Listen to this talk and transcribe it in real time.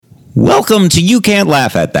Welcome to You Can't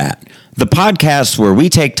Laugh at That, the podcast where we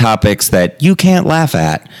take topics that you can't laugh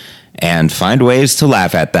at and find ways to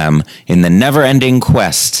laugh at them in the never-ending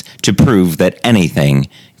quest to prove that anything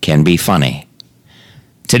can be funny.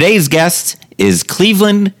 Today's guest is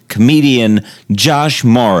Cleveland comedian Josh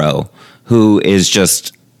Morrow, who is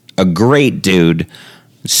just a great dude,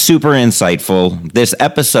 super insightful. This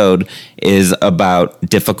episode is about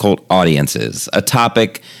difficult audiences, a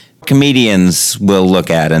topic comedians will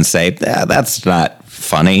look at and say, that's not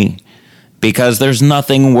funny, because there's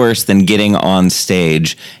nothing worse than getting on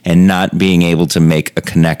stage and not being able to make a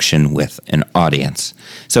connection with an audience.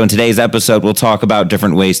 So in today's episode, we'll talk about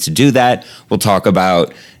different ways to do that. We'll talk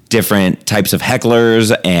about different types of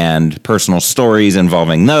hecklers and personal stories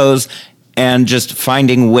involving those, and just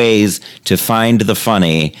finding ways to find the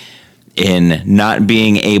funny in not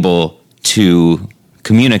being able to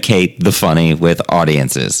communicate the funny with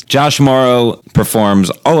audiences. Josh Morrow performs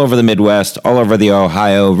all over the Midwest, all over the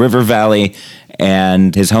Ohio River Valley,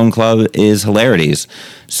 and his home club is Hilarities.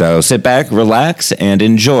 So sit back, relax, and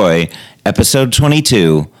enjoy episode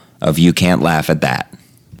 22 of You Can't Laugh at That.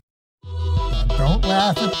 Don't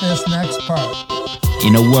laugh at this next part.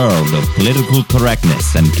 In a world of political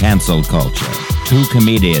correctness and cancel culture, two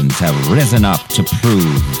comedians have risen up to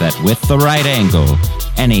prove that with the right angle,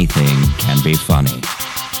 anything can be funny.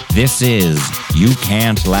 This is You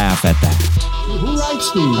Can't Laugh at That. Who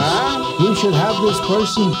writes these? We should have this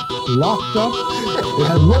person locked up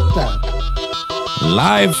and looked at.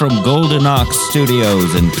 Live from Golden Ox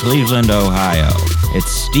Studios in Cleveland, Ohio,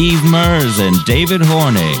 it's Steve Mers and David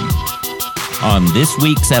Horning on this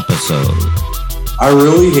week's episode. I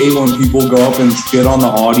really hate when people go up and shit on the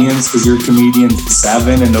audience because you're comedian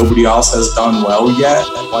 7 and nobody else has done well yet.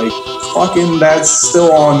 Like, fucking, that's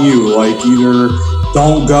still on you. Like, either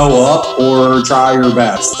don't go up or try your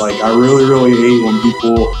best. Like, I really, really hate when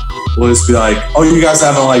people will just be like, oh, you guys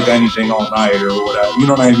haven't liked anything all night or whatever. You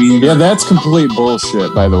know what I mean? Yeah, that's complete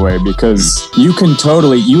bullshit, by the way, because you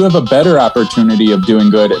have a better opportunity of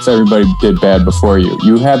doing good if everybody did bad before you.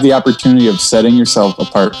 You have the opportunity of setting yourself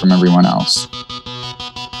apart from everyone else.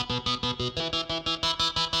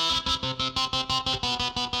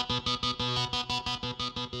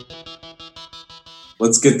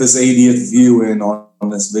 Let's get this 80th view in on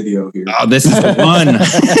this video here. Oh, this is the one.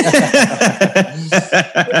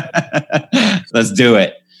 Let's do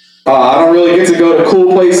it. I don't really get to go to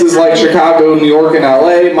cool places like Chicago, New York, and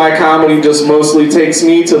LA. My comedy just mostly takes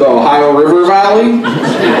me to the Ohio River Valley.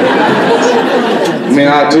 I mean,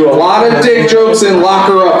 I do a lot of dick jokes in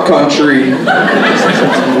locker up country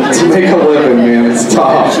to make a living, man. It's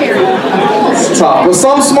tough. It's tough. But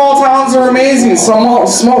some small towns are amazing. Some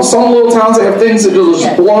little towns that have things that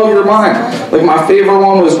just blow your mind. Like my favorite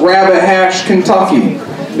one was Rabbit Hatch, Kentucky.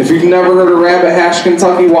 If you've never heard of Rabbit Hatch,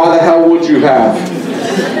 Kentucky, why the hell would you have?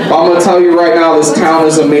 I'm going to tell you right now, this town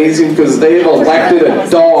is amazing because they've elected a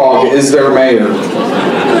dog as their mayor.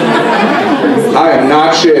 I am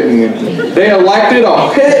not shitting you. They elected a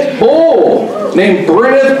pit bull named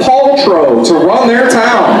Gwyneth Paltrow to run their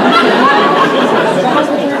town.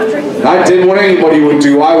 I did what anybody would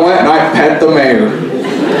do. I went and I pet the mayor.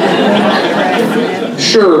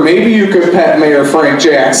 Sure, maybe you could pet Mayor Frank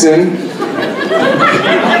Jackson.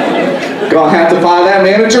 Gonna have to buy that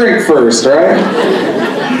man a drink first, right?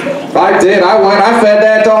 I did. I fed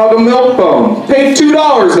that dog a milk bone. Paid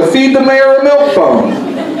 $2 to feed the mayor a milk bone.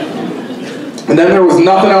 And then there was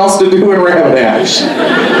nothing else to do in Rabbit Hatch.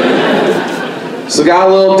 So got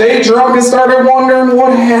a little day drunk and started wondering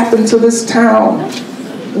what happened to this town.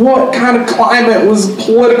 What kind of climate was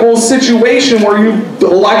political situation where you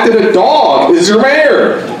elected a dog as your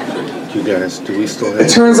mayor? You guys, do we still have... It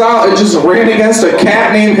turns out it just ran against a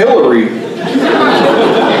cat named Hillary.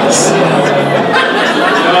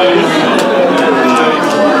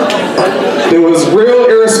 It was real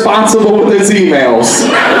irresponsible with its emails.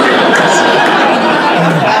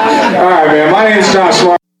 All right, man. My name's Josh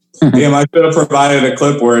Morrow. Damn, I could have provided a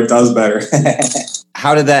clip where it does better.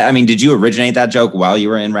 How did that, did you originate that joke while you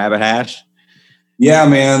were in Rabbit Hatch? Yeah,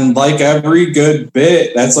 man. Like every good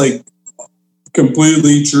bit, that's like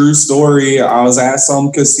completely true story. I was at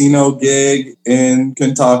some casino gig in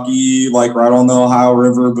Kentucky, like right on the Ohio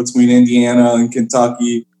River between Indiana and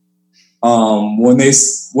Kentucky. When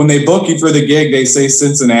they book you for the gig, they say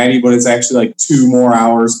Cincinnati, but it's actually like 2 more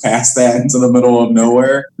hours past that into the middle of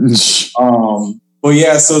nowhere. But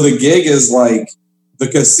yeah, so the gig is like, the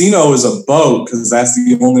casino is a boat because that's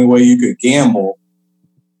the only way you could gamble.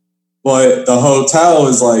 But the hotel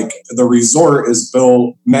is like, the resort is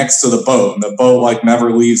built next to the boat, and the boat like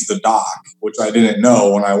never leaves the dock, which I didn't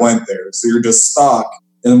know when I went there. So you're just stuck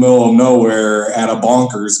in the middle of nowhere at a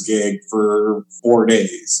bonkers gig for 4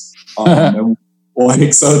 days. And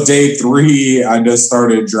like, so day 3, I just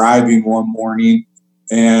started driving one morning,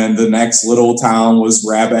 and the next little town was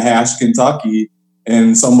Rabbit Hash, Kentucky.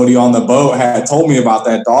 And somebody on the boat had told me about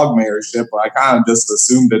that dog mayor shit, but I kind of just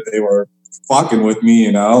assumed that they were fucking with me,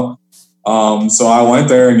 you know? So I went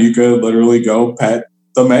there, and you could literally go pet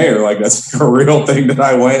the mayor. Like, that's a real thing that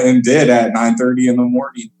I went and did at 9:30 in the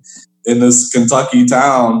morning in this Kentucky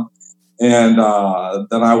town. And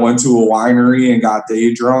then I went to a winery and got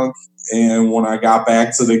day drunk. And when I got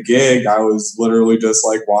back to the gig, I was literally just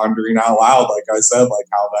like wandering out loud. Like I said, like,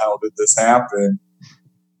 how the hell did this happen?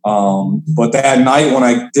 But that night when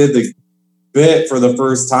I did the bit for the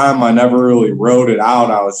first time, I never really wrote it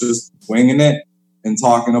out. I was just winging it and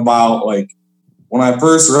talking about, like, when I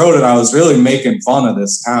first wrote it, I was really making fun of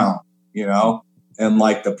this town, you know, and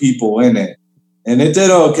like the people in it. And it did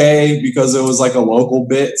okay because it was like a local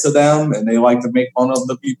bit to them, and they like to make fun of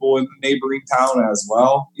the people in the neighboring town as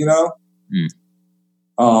well, you know?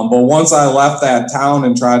 But once I left that town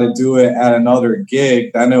and tried to do it at another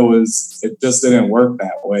gig, then it just didn't work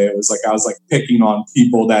that way. It was like I was like picking on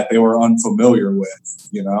people that they were unfamiliar with,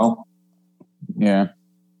 you know? Yeah.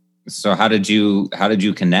 So how did you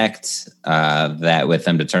connect that with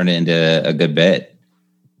them to turn it into a good bit?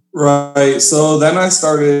 Right. So then I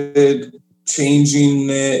started changing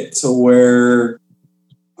it to where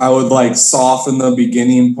I would like soften the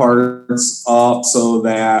beginning parts up so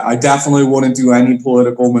that I definitely wouldn't do any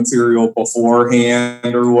political material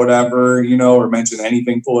beforehand or whatever, you know, or mention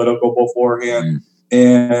anything political beforehand.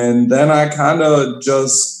 And then I kind of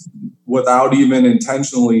just, without even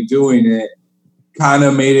intentionally doing it, kind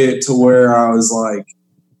of made it to where I was like,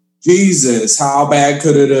 Jesus, how bad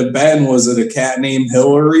could it have been? Was it a cat named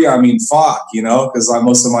Hillary? I mean, fuck, you know, because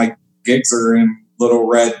most of my gigs are in little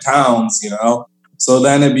red towns, you know. So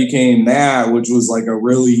then it became that, which was like a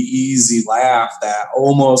really easy laugh that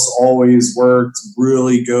almost always worked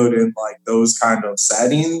really good in like those kind of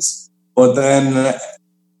settings. But then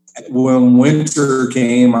when winter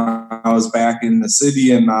came, I was back in the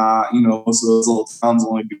city, and you know, most of those little towns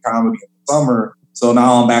only do comedy in the summer. So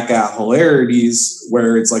now I'm back at Hilarities,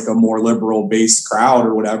 where it's like a more liberal based crowd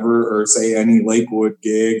or whatever, or say any Lakewood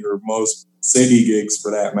gig or most city gigs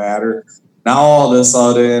for that matter. Now all of a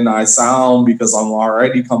sudden I sound, because I'm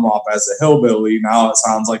already come off as a hillbilly, now it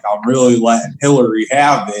sounds like I'm really letting Hillary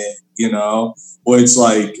have it, you know, which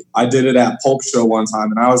like I did it at Polk Show one time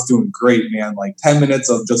and I was doing great, man, like 10 minutes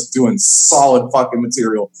of just doing solid fucking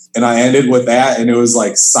material. And I ended with that and it was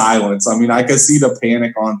like silence. I mean, I could see the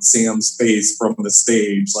panic on Sam's face from the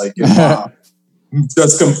stage. Like,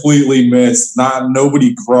 just completely missed.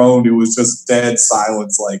 Nobody groaned. It was just dead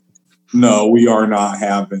silence. Like, no, we are not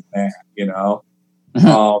having that, you know?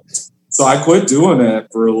 So I quit doing it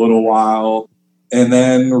for a little while. And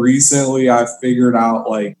then recently I figured out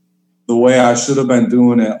like the way I should have been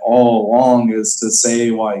doing it all along is to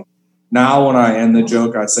say like, now when I end the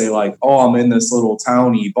joke, I say like, oh, I'm in this little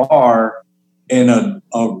towny bar and a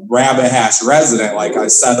Rabbit Hash resident. Like I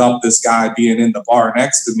set up this guy being in the bar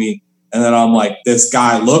next to me. And then I'm like, this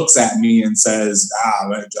guy looks at me and says,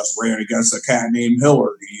 I just ran against a cat named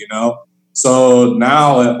Hillary, you know? So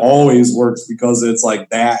now it always works because it's like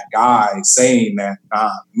that guy saying that,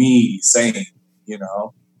 not me saying, you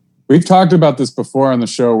know? We've talked about this before on the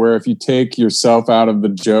show where if you take yourself out of the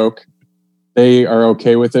joke, they are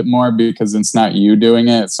okay with it more because it's not you doing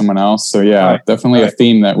it, it's someone else. So yeah, right. Definitely a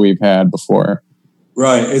theme that we've had before.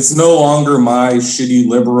 Right. It's no longer my shitty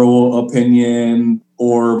liberal opinion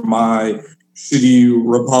or my shitty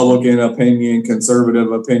Republican opinion,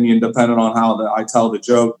 conservative opinion, depending on how I tell the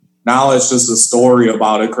joke. Now it's just a story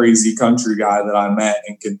about a crazy country guy that I met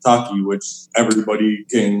in Kentucky, which everybody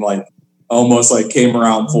can like almost like came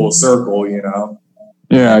around full circle, you know?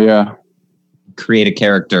 Yeah. Create a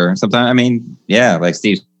character. Sometimes, I mean, yeah, like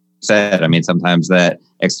Steve said, I mean, sometimes that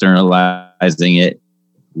externalizing it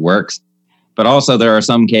works. But also there are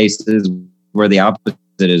some cases where the opposite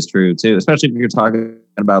is true too, especially if you're talking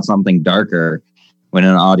about something darker when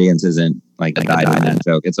an audience isn't like died in that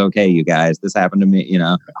joke. It's okay, you guys. This happened to me, you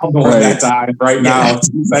know. I'm the one that died right now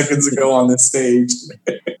 2 seconds ago on this stage.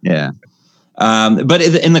 Yeah. But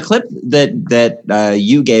in the clip that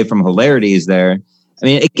you gave from Hilarities there, I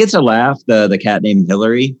mean, it gets a laugh, the cat named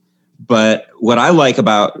Hillary. But what I like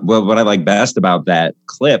best about that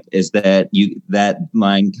clip is that that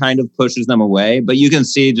line kind of pushes them away, but you can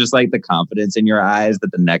see just like the confidence in your eyes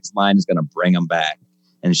that the next line is going to bring them back.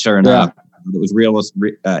 And sure enough, it was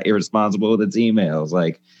irresponsible with its emails.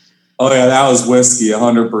 Like, oh yeah, that was whiskey,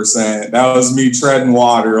 100%. That was me treading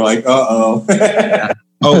water. Like,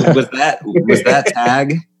 Oh, was that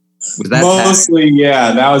tag? Was that mostly tag?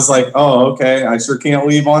 Yeah, that was like, oh, okay, I sure can't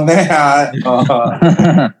leave on that.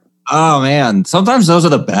 Oh man, sometimes those are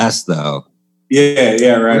the best though.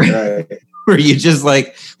 Yeah, right. Where you just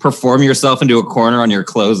like perform yourself into a corner on your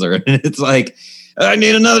closer, and it's like, I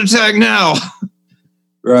need another tag now.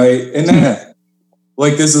 Right, and that,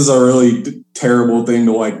 like, this is a really terrible thing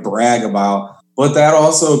to like brag about, but that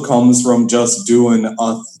also comes from just doing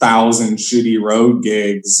 1,000 shitty road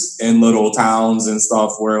gigs in little towns and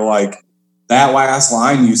stuff, where like that last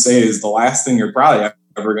line you say is the last thing you're probably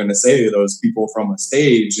ever going to say to those people from a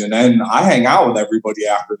stage. And then I hang out with everybody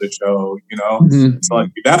after the show, you know. Mm-hmm. So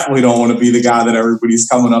like, you definitely don't want to be the guy that everybody's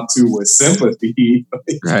coming up to with sympathy.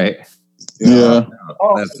 Right. Yeah.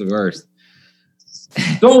 That's the worst.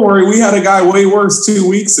 Don't worry, we had a guy way worse 2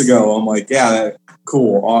 weeks ago. I'm like, yeah,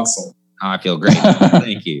 cool, awesome. I feel great.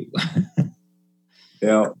 Thank you.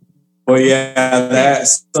 Yeah. But yeah,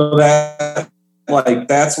 that's where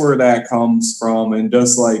that comes from. And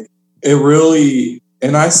just like, it really,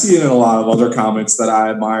 and I see it in a lot of other comics that I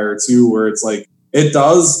admire too, where it's like, it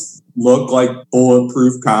does look like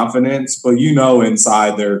bulletproof confidence, but you know,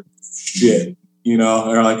 inside they're shit, you know,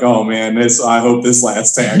 they're like, oh man, I hope this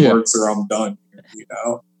last tag works or I'm done, you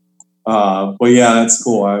know? But yeah, that's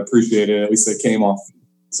cool. I appreciate it. At least it came off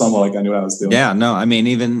somewhat like I knew what I was doing. Yeah, no, I mean,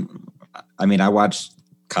 I watch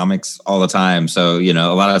comics all the time. So, you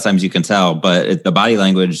know, a lot of times you can tell, but the body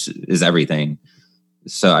language is everything.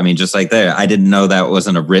 So, I mean, just like there, I didn't know that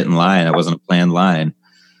wasn't a written line. It wasn't a planned line.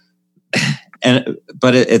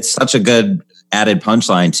 But it's such a good added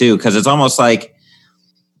punchline too, because it's almost like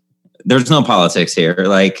there's no politics here.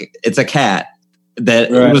 Like, it's a cat that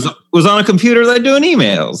was on a computer that doing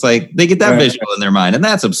emails. Like, they get that visual in their mind, and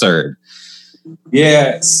that's absurd.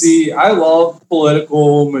 Yeah, see, I love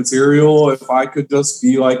political material. If I could just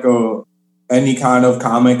be like any kind of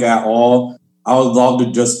comic at all, I would love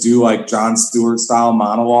to just do like Jon Stewart style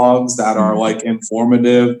monologues that are like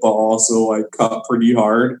informative, but also like cut pretty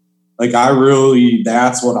hard. Like,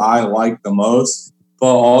 that's what I like the most.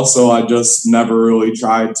 But also, I just never really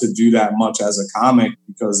tried to do that much as a comic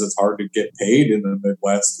because it's hard to get paid in the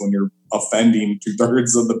Midwest when you're offending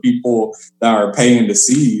 2/3 of the people that are paying to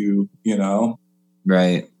see you, you know?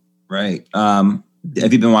 Right. Have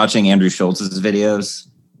you been watching Andrew Schultz's videos?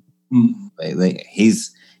 Lately?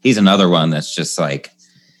 He's another one that's just like,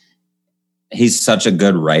 he's such a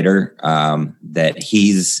good writer that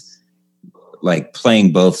he's like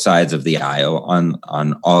playing both sides of the aisle on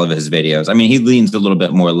all of his videos. I mean, he leans a little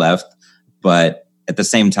bit more left, but at the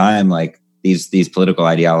same time, like these political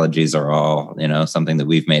ideologies are all, you know, something that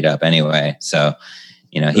we've made up anyway. So,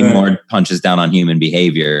 you know, he more punches down on human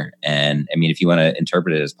behavior. And I mean, if you want to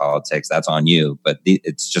interpret it as politics, that's on you, but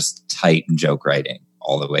it's just tight joke writing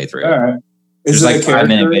all the way through. All right. Is There's it like a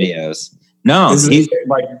 5-minute videos. No, is it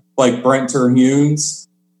like Brent Terhune's?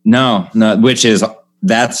 No,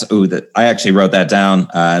 I actually wrote that down.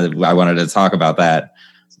 I wanted to talk about that.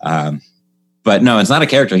 But no, it's not a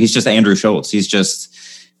character. He's just Andrew Schultz. He's just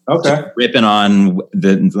ripping on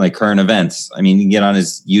the like current events. I mean, you can get on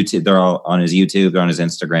his YouTube. They're all on his YouTube. They're on his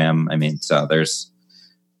Instagram. I mean, so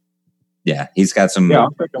he's got some. Yeah,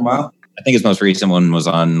 I'll check him out. I think his most recent one was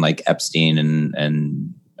on like Epstein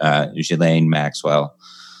and Ghislaine Maxwell.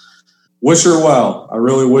 Wish her well. I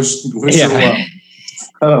really wish her well.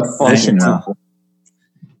 Funny.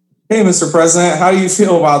 Hey, Mr. President, how do you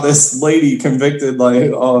feel about this lady convicted,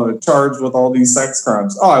 charged with all these sex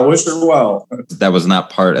crimes? Oh, I wish her well. That was not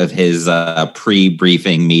part of his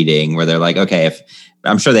pre-briefing meeting where they're like, okay,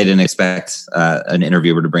 I'm sure they didn't expect an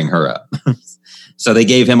interviewer to bring her up. So they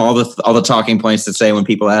gave him all the talking points to say when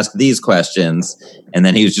people ask these questions. And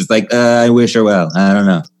then he was just like, I wish her well. I don't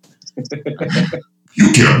know.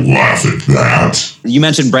 You can't laugh at that. You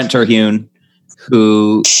mentioned Brent Terhune,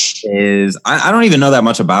 who is, I don't even know that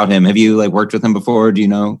much about him. Have you like worked with him before? Do you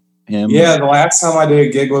know him? Yeah, the last time I did a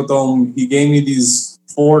gig with him, he gave me these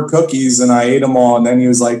 4 cookies and I ate them all. And then he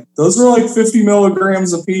was like, those were like 50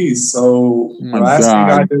 milligrams a piece. So the last gig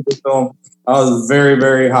I did with him, I was very,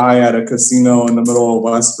 very high at a casino in the middle of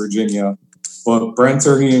West Virginia. But Brent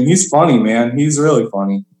Terhune, he's funny, man. He's really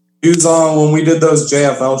funny. He was on when we did those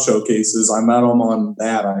JFL showcases. I met him on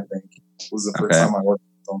that, I think. It was the first time I worked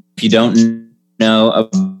with him. If you don't know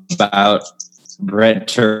about Brent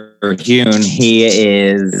Terhune,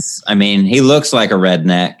 he looks like a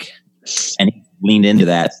redneck, and he leaned into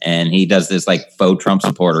that, and he does this like faux Trump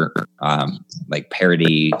supporter, like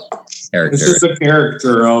parody character. It's just a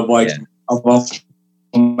character of a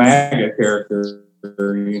MAGA character,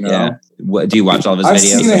 you know. Yeah. Do you watch all of his videos? I've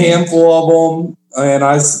seen a handful of them, and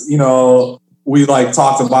we like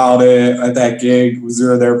talked about it at that gig. We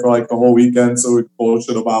were there for like the whole weekend, so we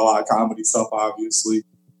bullshit about a lot of comedy stuff, obviously.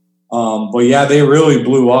 But yeah, they really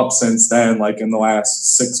blew up since then, like in the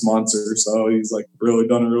last 6 months or so. He's like really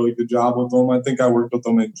done a really good job with them. I think I worked with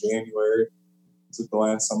them in January. It's the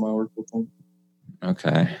last time I worked with them.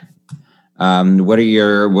 Okay. What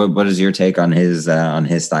is your take on his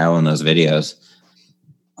style in those videos?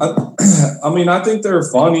 I mean, I think they're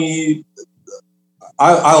funny.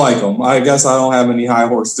 I like them. I guess I don't have any high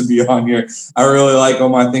horse to be on here. I really like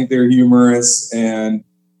them. I think they're humorous, and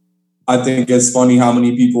I think it's funny how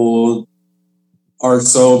many people are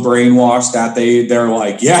so brainwashed that they're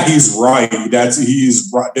like, yeah, he's right. He's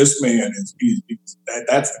right. This man is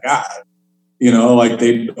that's the guy. You know, like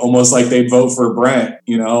they'd vote for Brent.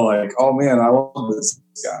 You know, like, oh man, I love this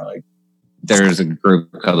guy. Like, there's a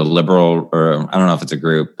group called the Liberal, or I don't know if it's a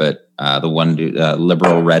group, but the one dude,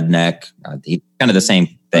 Liberal Redneck, he's kind of the same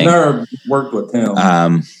thing. I've never worked with him.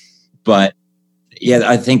 But yeah,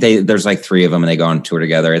 I think there's like 3 of them and they go on tour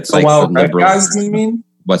together. It's like the Liberal guys, do you mean?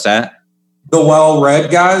 What's that? The well-read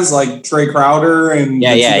guys like Trey Crowder and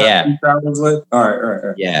yeah. Crowder's with? All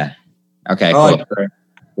right. Yeah. Okay, cool. Like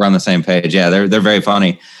we're on the same page. Yeah, they're very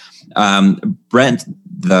funny. Brent,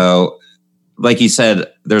 though, like you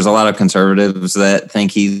said, there's a lot of conservatives that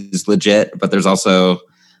think he's legit, but there's also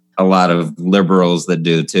a lot of liberals that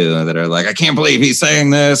do too, that are like, I can't believe he's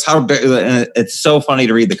saying this. How dare? And it's so funny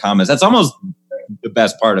to read the comments. That's almost the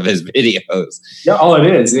best part of his videos. Yeah,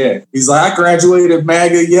 it is. Yeah, he's like, I graduated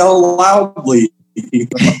MAGA, yell loudly.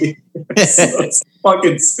 It's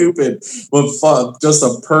fucking stupid, but fun. Just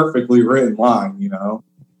a perfectly written line, you know?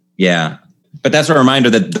 Yeah, but that's a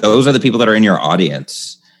reminder that those are the people that are in your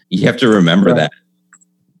audience. You have to remember that.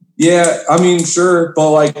 Yeah, I mean, sure,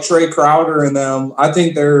 but like Trey Crowder and them, I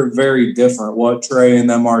think they're very different. What Trey and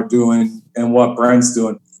them are doing and what Brent's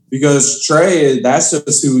doing, because Trey, that's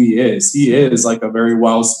just who he is. He is like a very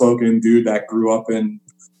well-spoken dude that grew up in,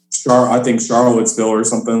 I think Charlottesville or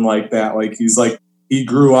something like that. Like he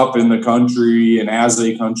grew up in the country and as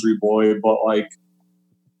a country boy, but like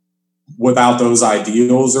without those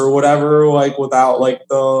ideals or whatever, like without like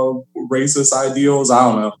the racist ideals, I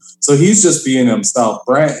don't know. So he's just being himself.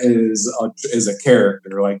 Brent is a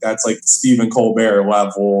character, like that's like Stephen Colbert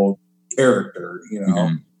level character, you know.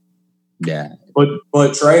 Mm-hmm. Yeah.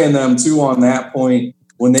 But Trey and them too on that point,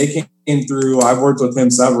 when they came through, I've worked with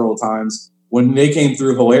him several times. When they came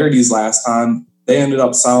through Hilarities last time, they ended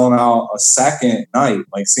up selling out a second night.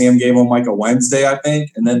 Like Sam gave them like a Wednesday, I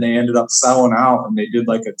think, and then they ended up selling out and they did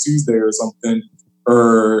like a Tuesday or something.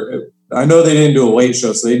 Or I know they didn't do a late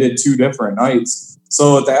show, so they did 2 different nights.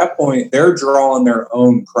 So at that point, they're drawing their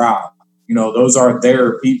own crowd. You know, those are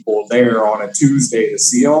their people there on a Tuesday to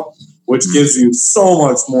see them, which gives you so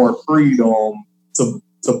much more freedom to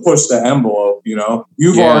push the envelope. You know,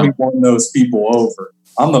 you've already won those people over.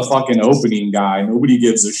 I'm the fucking opening guy. Nobody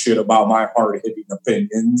gives a shit about my hard-hitting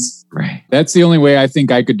opinions. Right. That's the only way I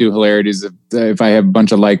think I could do Hilarities if I have a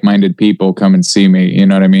bunch of like-minded people come and see me. You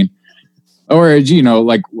know what I mean? Or, you know,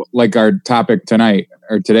 like our topic tonight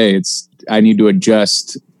or today, it's I need to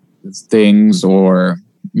adjust things or,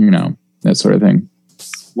 you know, that sort of thing.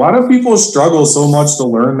 Why do people struggle so much to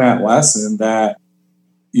learn that lesson that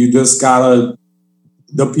you just gotta...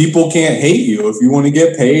 The people can't hate you. If you want to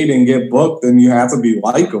get paid and get booked, then you have to be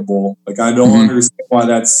likable. Like, I don't understand why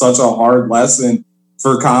that's such a hard lesson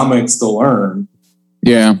for comics to learn.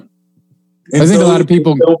 Yeah. I think a lot of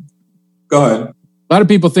people... Go ahead. A lot of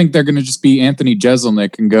people think they're going to just be Anthony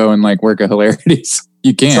Jeselnik and go and like work at Hilarities.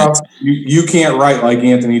 You can't. You can't write like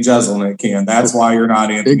Anthony Jeselnik can. That's why you're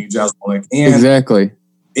not Anthony Jeselnik. Exactly.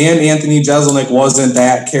 And Anthony Jeselnik wasn't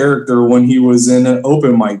that character when he was in an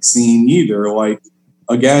open mic scene either. Like,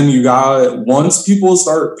 again, once people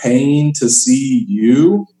start paying to see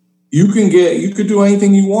you could do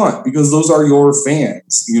anything you want because those are your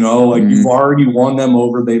fans, you know, like you've already won them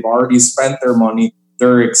over. They've already spent their money.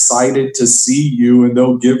 They're excited to see you and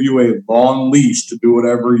they'll give you a long leash to do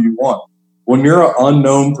whatever you want. When you're an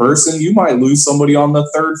unknown person, you might lose somebody on the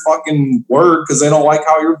 3rd fucking word because they don't like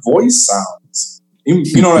how your voice sounds.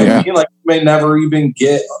 You know what I mean? Like you may never even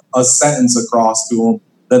get a sentence across to them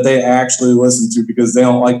that they actually listen to because they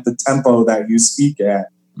don't like the tempo that you speak at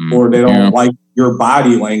or they don't like your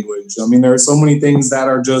body language. I mean, there are so many things that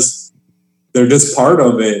are they're just part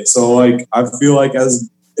of it. So like, I feel like as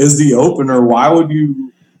the opener, why would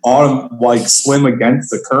you swim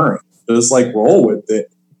against the current? Just like roll with it,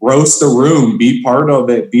 roast the room, be part of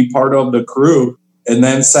it, be part of the crew, and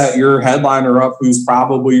then set your headliner up who's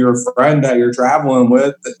probably your friend that you're traveling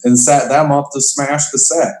with and set them up to smash the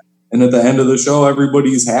set. And at the end of the show,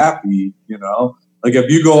 everybody's happy, you know? Like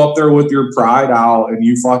if you go up there with your pride out and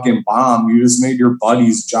you fucking bomb, you just made your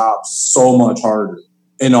buddy's job so much harder.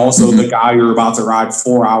 And also the guy you're about to ride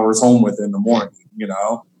 4 hours home with in the morning, you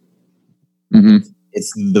know? Mm-hmm.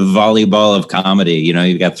 It's the volleyball of comedy. You know,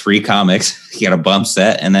 you've got 3 comics, you got a bump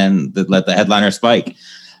set, and then let the headliner spike.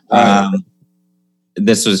 Right.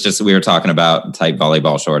 This was just, we were talking about tight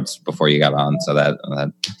volleyball shorts before you got on. So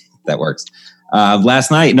that works.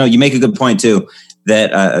 Last night, no, you make a good point too,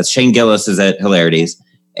 that Shane Gillis is at Hilarities,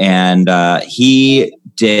 and he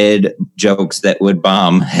did jokes that would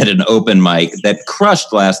bomb at an open mic that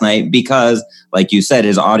crushed last night because, like you said,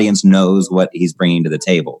 his audience knows what he's bringing to the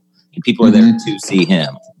table. And people are there to see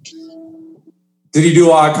him. Did he do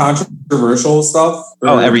a lot of controversial stuff?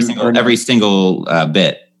 Oh, every single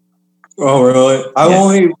bit. Oh, really? I've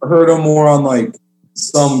only heard him more on like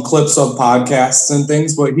some clips of podcasts and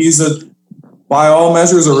things, but he's by all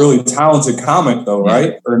measures, a really talented comic though,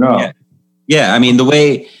 right? Or no? Yeah. I mean,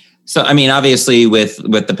 obviously with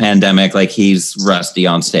the pandemic, like he's rusty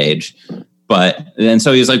on stage, and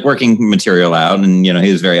so he was like working material out, and, you know,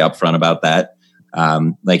 he was very upfront about that.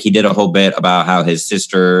 Like he did a whole bit about how his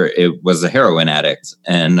sister was a heroin addict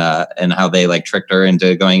and how they like tricked her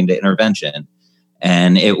into going into intervention.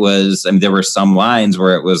 And it was, I mean, there were some lines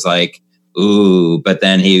where it was like, ooh, but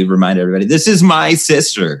then he reminded everybody, this is my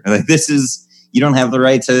sister. Like, you don't have the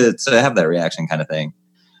right to have that reaction kind of thing.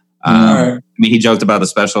 I mean, he joked about the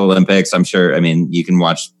Special Olympics. I'm sure, I mean, you can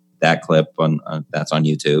watch that clip that's on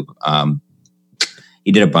YouTube.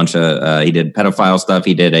 He did a bunch of, he did pedophile stuff.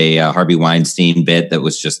 He did a Harvey Weinstein bit that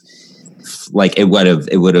was just like, it would have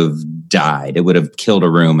died. It would have killed a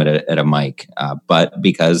room at a mic. But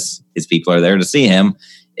because his people are there to see him,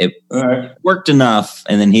 it worked enough.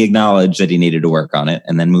 And then he acknowledged that he needed to work on it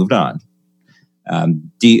and then moved on.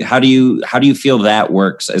 How do you feel that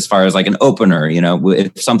works as far as like an opener? You know,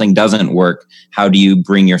 if something doesn't work, how do you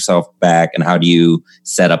bring yourself back and how do you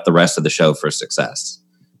set up the rest of the show for success?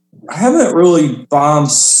 I haven't really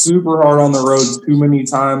bombed super hard on the road too many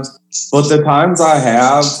times, but the times I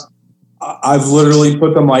have, I've literally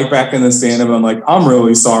put the mic back in the stand and I'm like, I'm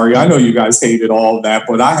really sorry. I know you guys hated all of that,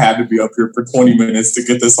 but I had to be up here for 20 minutes to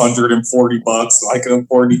get this $140 so I can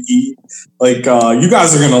afford to eat. Like, you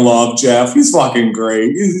guys are going to love Jeff. He's fucking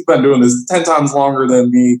great. He's been doing this 10 times longer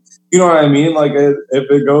than me. You know what I mean? Like, if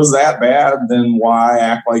it goes that bad, then why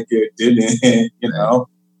act like it didn't, you know?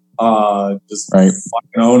 Just fucking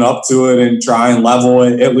own up to it and try and level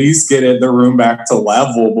it. At least get the room back to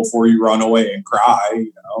level before you run away and cry,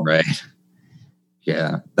 you know? Right.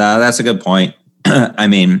 Yeah, that's a good point. I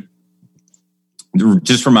mean,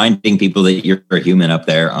 just reminding people that you're a human up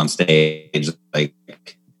there on stage, like,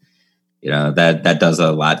 you know, that does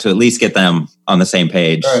a lot to at least get them on the same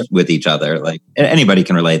page with each other. Like, anybody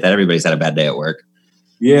can relate that. Everybody's had a bad day at work.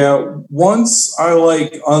 Yeah, once I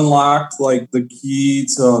like unlocked like the key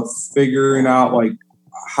to figuring out like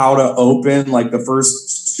how to open like the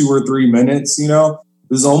first 2 or 3 minutes, you know,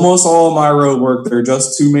 there's almost all of my road work. They're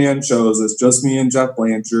just 2-man shows. It's just me and Jeff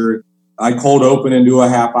Blanchard. I cold open and do a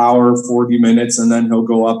half hour, 40 minutes, and then he'll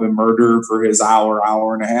go up and murder for his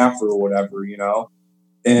hour and a half or whatever, you know?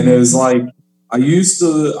 And it was like, I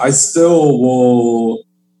still will,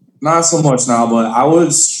 not so much now, but I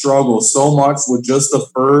would struggle so much with just the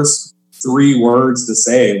first 3 words to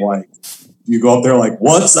say. Like, you go up there like,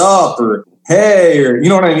 what's up? Or, hey, or, you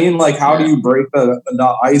know what I mean? Like, how do you break the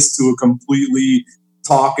ice to a completely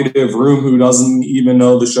talkative room who doesn't even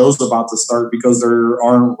know the show's about to start because there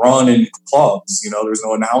aren't running clubs, you know, there's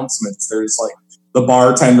no announcements. There's like, the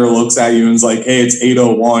bartender looks at you and is like, hey, it's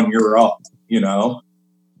 8:01, you're up, you know?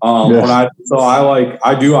 I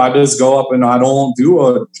just go up and I don't do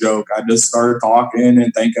a joke. I just start talking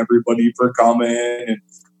and thank everybody for coming and,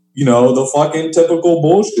 you know, the fucking typical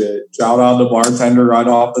bullshit. Shout out the bartender right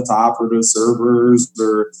off the top or the servers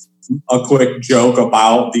or a quick joke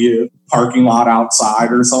about the parking lot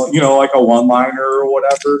outside or something, you know, like a one-liner or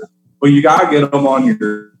whatever. But you got to get them on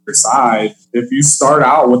your side. If you start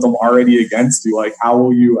out with them already against you, like how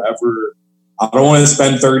will you ever... I don't want to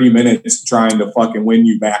spend 30 minutes trying to fucking win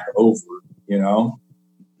you back over, you know?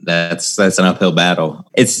 That's an uphill battle.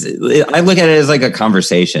 I look at it as like a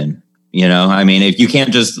conversation, you know? I mean, if you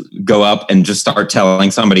can't just go up and just start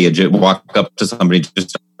telling somebody walk up to somebody,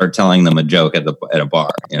 just start telling them a joke at a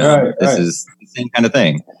bar, you know? This is the same kind of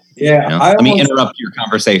thing. Yeah. You know? Let me interrupt your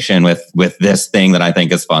conversation with this thing that I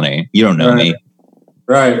think is funny. You don't know me.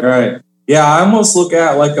 Right. Yeah, I almost look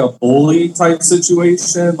at like a bully type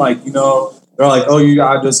situation. Like, you know, they're like, oh, you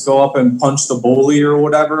gotta just go up and punch the bully or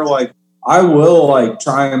whatever. Like, I will like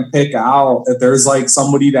try and pick out if there's like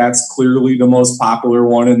somebody that's clearly the most popular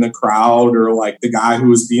one in the crowd, or like the guy who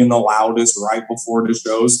was being the loudest right before the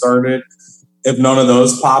show started. If none of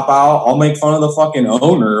those pop out, I'll make fun of the fucking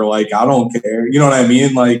owner. Like, I don't care. You know what I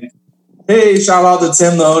mean? Like, hey, shout out to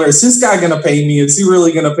Tim, the owner. Is this guy going to pay me? Is he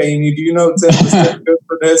really going to pay me? Do you know Tim is good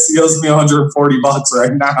for this? He owes me $140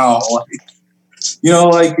 right now. Like, you know,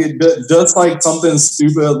 like just like something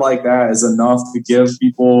stupid like that is enough to give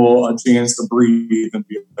people a chance to breathe and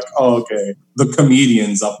be like, oh, okay, the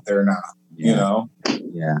comedian's up there now, you know?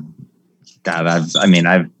 Yeah. God,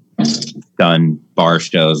 I've done bar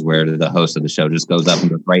shows where the host of the show just goes up and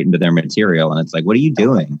goes right into their material. And it's like, what are you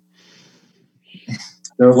doing?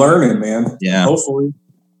 They're learning, man. Yeah. Hopefully,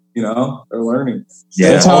 you know, they're learning. Yeah.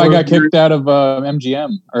 That's how I got kicked out of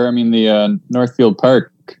MGM, the Northfield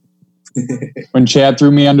Park. When Chad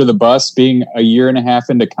threw me under the bus, being a year and a half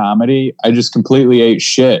into comedy, I just completely ate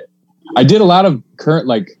shit. I did a lot of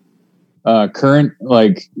current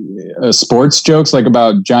sports jokes, like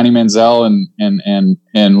about Johnny Manziel and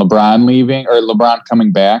LeBron leaving, or LeBron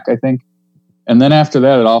coming back, I think. And then after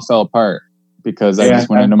that, it all fell apart because I just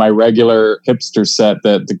went into my regular hipster set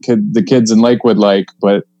that the kids in Lakewood like,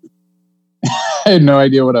 but I had no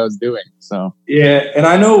idea what I was doing. So yeah, and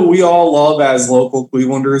I know we all love as local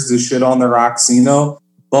Clevelanders to shit on the Roxino,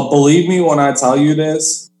 but believe me when I tell you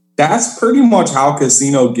this, that's pretty much how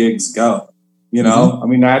casino gigs go. You know, I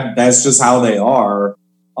mean that's just how they are.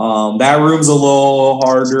 That room's a little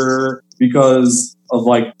harder because of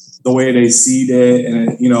like the way they seat it,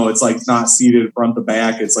 and you know it's like not seated front to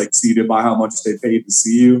back; it's like seated by how much they paid to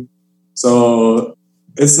see you. So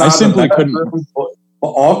it's not. I simply couldn't. Room, but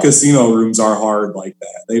all casino rooms are hard like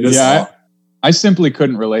that. They just I simply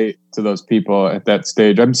couldn't relate to those people at that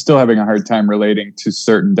stage. I'm still having a hard time relating to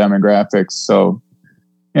certain demographics. So,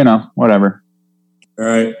 you know, whatever. All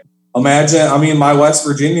right. Imagine, my West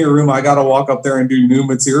Virginia room, I got to walk up there and do new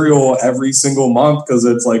material every single month because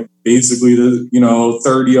it's like basically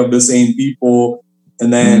 30 of the same people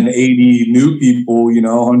and then 80 new people,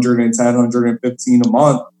 110, 115 a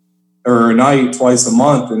month or a night, twice a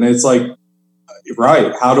month. And it's like,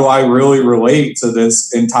 right, how do I really relate to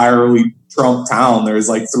this entirely Trump town? There's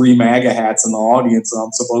like 3 MAGA hats in the audience and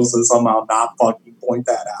I'm supposed to somehow not fucking point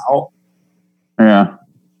that out. Yeah.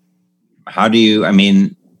 How do you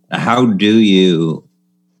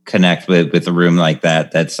connect with a room like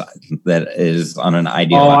that that is on an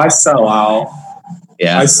ideal? Oh, I sell out.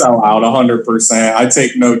 Yeah. I sell out 100%. I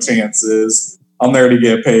take no chances. I'm there to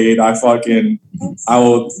get paid. I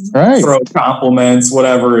will throw compliments,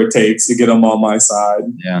 whatever it takes to get them on my side.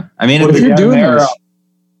 Yeah. if you're doing this,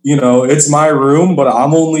 it's my room, but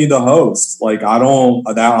I'm only the host. Like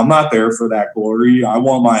I'm not there for that glory. I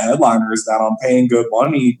want my headliners that I'm paying good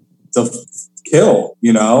money to kill,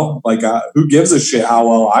 who gives a shit how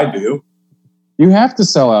well I do? You have to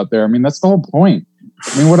sell out there. That's the whole point.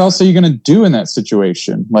 What else are you going to do in that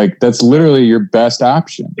situation? Like, that's literally your best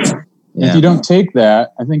option. Yeah. If you don't take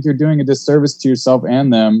that, I think you're doing a disservice to yourself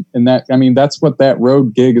and them. And that's what that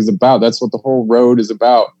road gig is about. That's what the whole road is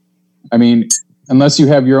about. Unless you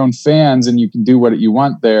have your own fans and you can do what you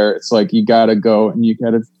want there, it's like you got to go and you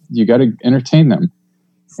got to entertain them.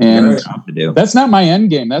 And that's not my end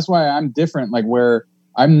game. That's why I'm different. Like where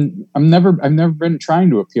I've never been trying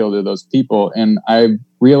to appeal to those people, and I've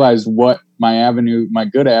realized what my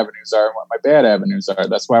good avenues are and what my bad avenues are.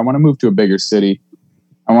 That's why I want to move to a bigger city.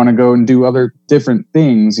 I want to go and do other different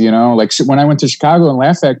things. Like when I went to Chicago and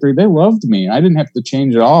Laugh Factory, they loved me. I didn't have to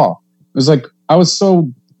change at all. It was like I was so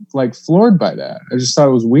floored by that. I just thought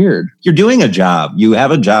it was weird. You're doing a job. You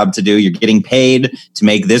have a job to do. You're getting paid to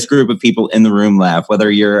make this group of people in the room laugh.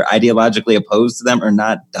 Whether you're ideologically opposed to them or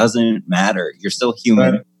not doesn't matter. You're still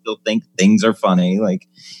human. You still think things are funny. Like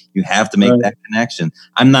you have to make that connection.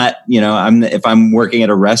 I'm not, if I'm working at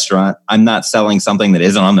a restaurant, I'm not selling something that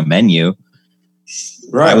isn't on the menu.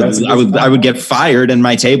 Right. I would get fired and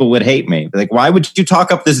my table would hate me. Like, why would you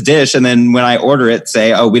talk up this dish? And then when I order it,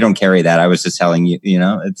 say, oh, we don't carry that. I was just telling you,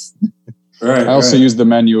 it's right. I also use the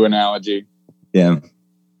menu analogy. Yeah.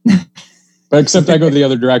 But except I go the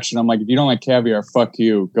other direction. I'm like, if you don't like caviar, fuck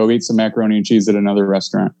you. Go eat some macaroni and cheese at another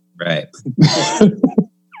restaurant. Right.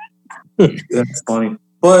 That's funny.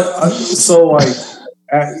 But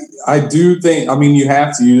I do think,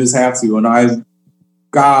 you just have to. And I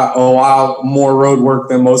got a lot more road work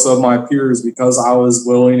than most of my peers because I was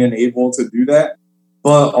willing and able to do that.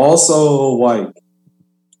 But also,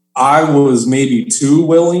 I was maybe too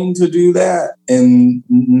willing to do that. And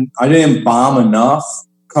I didn't bomb enough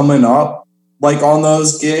coming up, on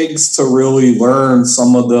those gigs to really learn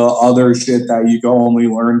some of the other shit that you can only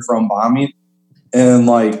learn from bombing. And,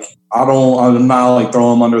 I'm not like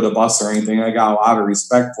throwing him under the bus or anything. I got a lot of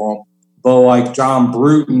respect for him. But like John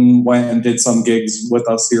Bruton went and did some gigs with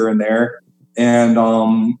us here and there.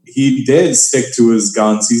 And he did stick to his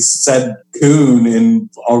guns. He said coon in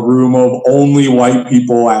a room of only white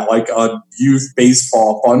people at like a youth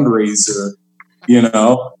baseball fundraiser, you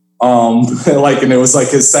know? Like, and it was like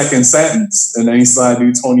his second sentence. And then he still had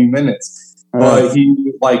to do 20 minutes. But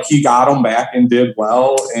he got him back and did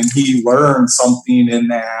well. And he learned something in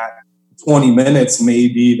that 20 minutes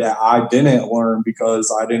maybe that I didn't learn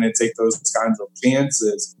because I didn't take those kinds of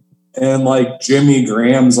chances. And like Jimmy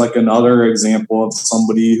Graham's like another example of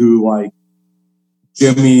somebody who like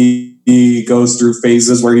Jimmy goes through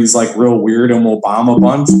phases where he's like real weird and will bomb a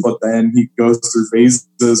bunch, but then he goes through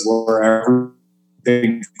phases where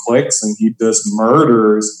everything clicks and he just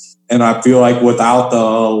murders. And I feel like without the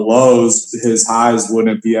lows, his highs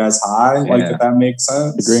wouldn't be as high. Yeah. Like, if that makes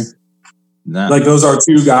sense. Agree. No. Like those are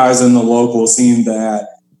two guys in the local scene that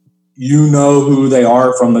you know who they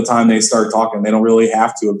are from the time they start talking. They don't really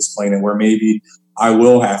have to explain it, where maybe I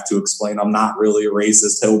will have to explain I'm not really a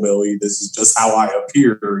racist hillbilly. This is just how I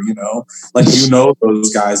appear, you know? Like, you know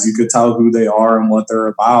those guys. You could tell who they are and what they're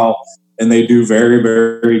about, and they do very,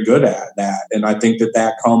 very good at that. And I think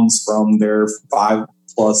that comes from their 5+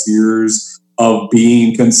 years of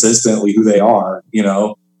being consistently who they are, you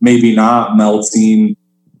know? Maybe not melting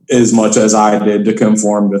as much as I did to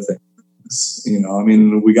conform to things. You know, I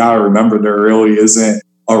mean, we got to remember there really isn't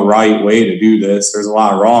a right way to do this. There's a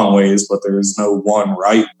lot of wrong ways, but there's no one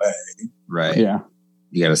right way. Right. Yeah.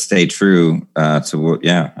 You got to stay true to what,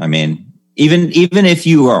 yeah. I mean, even if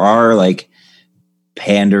you are like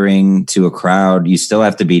pandering to a crowd, you still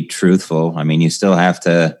have to be truthful. I mean, you still have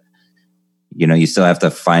to, you know, you still have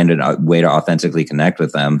to find a way to authentically connect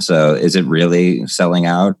with them. So is it really selling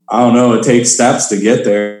out? I don't know. It takes steps to get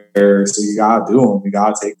there. So you got to do them. You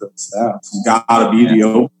got to take those steps. You got to be the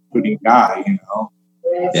opening guy, you know?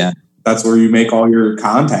 Yeah. That's where you make all your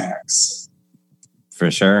contacts.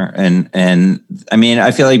 For sure. And I mean,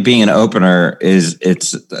 I feel like being an opener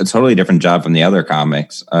it's a totally different job from the other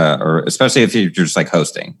comics, or especially if you're just like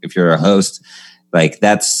hosting. If you're a host, like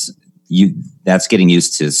that's getting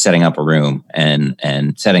used to setting up a room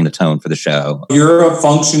and setting the tone for the show. You're a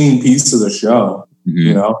functioning piece of the show. Mm-hmm.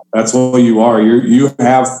 You know, that's what you are. You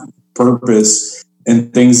have purpose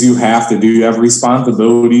and things you have to do. You have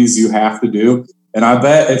responsibilities you have to do. And I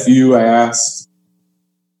bet if you asked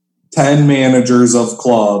 10 managers of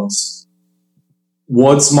clubs,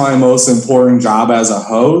 what's my most important job as a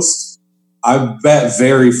host? I bet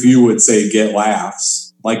very few would say get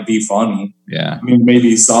laughs, like be funny. Yeah. I mean,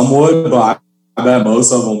 maybe some would, but I bet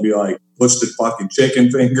most of them would be like, push the fucking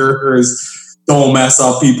chicken fingers. Don't mess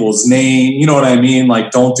up people's name. You know what I mean?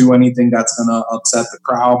 Like, don't do anything that's going to upset the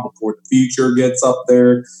crowd before the feature gets up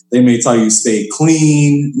there. They may tell you stay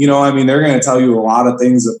clean. You know, I mean, they're going to tell you a lot of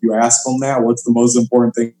things if you ask them that. What's the most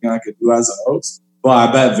important thing I could do as a host? But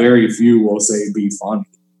I bet very few will say be funny.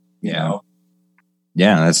 You know?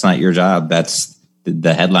 Yeah, that's not your job. That's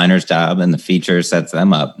the headliner's job, and the feature sets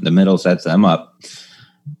them up. The middle sets them up.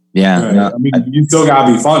 Yeah. Right. No, I mean, you still got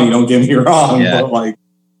to be funny. Don't get me wrong. Yeah. But like,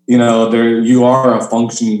 you know, you are a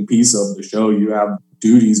functioning piece of the show. You have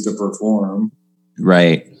duties to perform.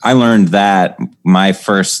 Right. I learned that my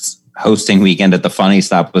first hosting weekend at the Funny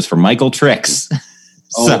Stop was for Michael Tricks.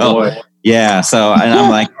 Oh, boy. Yeah. So, and I'm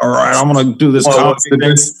like, all right, I'm going to do this.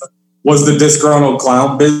 Was the disgruntled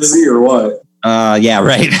clown busy or what? Yeah,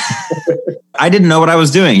 right. I didn't know what I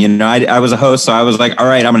was doing. You know, I was a host, so I was like, all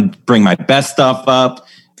right, I'm going to bring my best stuff up.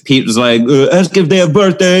 Pete was like, ask if they have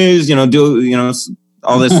birthdays, you know,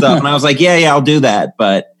 all this stuff. And I was like, yeah, I'll do that.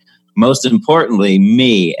 But most importantly,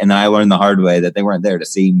 me. And I learned the hard way that they weren't there to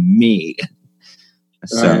see me.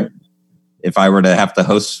 So if I were to have to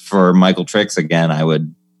host for Michael Tricks again, I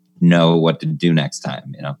would know what to do next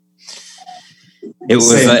time, you know. It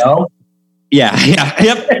was no? Yeah.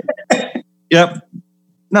 Yep.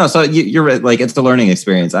 No, so you're right. Like, it's the learning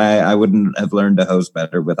experience. I wouldn't have learned to host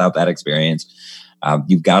better without that experience.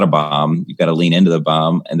 You've got to bomb. You've got to lean into the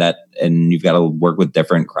bomb, and you've got to work with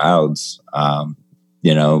different crowds.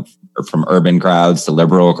 You know, from urban crowds to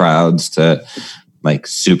liberal crowds to like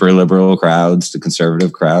super liberal crowds to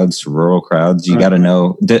conservative crowds to rural crowds. You got to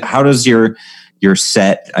know how does your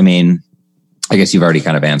set. I mean, I guess you've already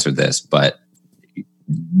kind of answered this, but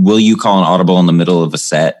will you call an audible in the middle of a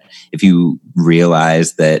set if you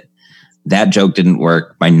realize that joke didn't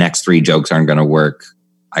work? My next 3 jokes aren't going to work.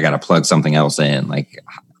 I got to plug something else in. Like,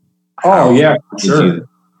 how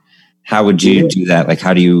would you do that? Like,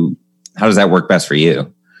 how does that work best for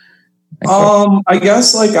you? Like, I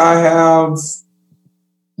guess like I have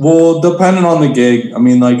Well, depending on the gig, I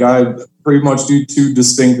mean, like I pretty much do two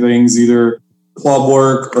distinct things, either club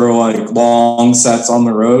work or like long sets on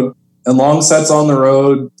the road. And long sets on the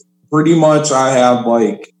road, pretty much I have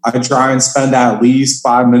like, I try and spend at least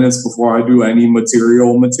 5 minutes before I do any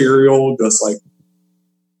material, just like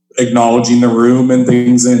acknowledging the room and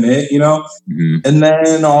things in it, you know? Mm-hmm. And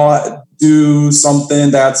then I'll do something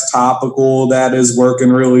that's topical that is working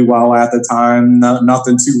really well at the time,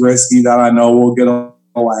 nothing too risky that I know will get a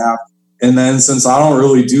laugh. And then since I don't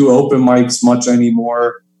really do open mics much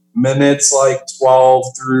anymore, minutes like 12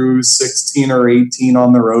 through 16 or 18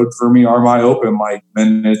 on the road for me are my open mic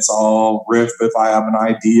minutes. I'll riff if I have an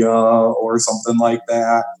idea or something like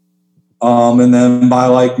that. And then by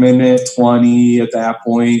like minute 20 at that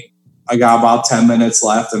point, I got about 10 minutes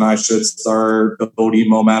left and I should start building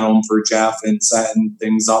momentum for Jeff and setting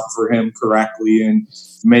things up for him correctly and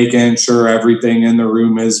making sure everything in the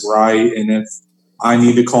room is right. And if I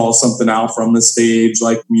need to call something out from the stage,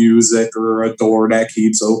 like music or a door that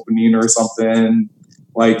keeps opening or something,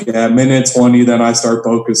 like at minute 20, then I start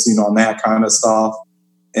focusing on that kind of stuff.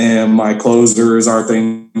 And my closers are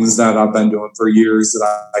things that I've been doing for years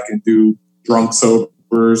that I can do drunk,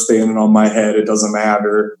 sober, standing on my head. It doesn't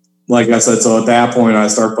matter. Like I said, so at that point, I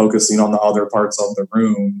start focusing on the other parts of the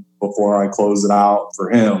room before I close it out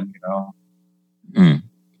for him, you know? Mm.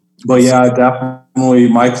 But yeah, definitely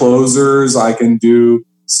my closers, I can do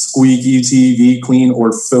squeaky TV clean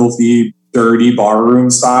or filthy, dirty barroom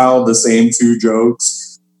style, the same two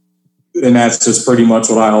jokes. And that's just pretty much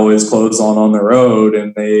what I always close on the road.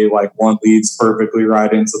 And they like one leads perfectly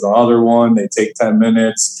right into the other one. They take 10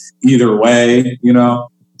 minutes either way, you know?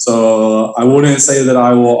 So I wouldn't say that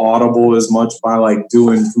I will audible as much by like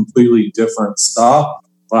doing completely different stuff,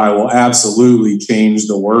 but I will absolutely change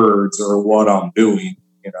the words or what I'm doing.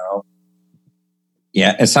 You know?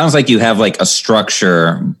 Yeah, it sounds like you have like a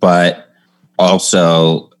structure, but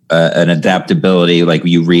also an adaptability. Like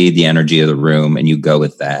you read the energy of the room and you go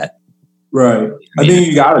with that. Right. I think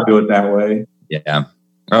you got to do it that way. Yeah.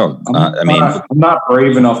 Oh, I'm not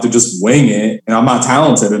brave enough to just wing it, and I'm not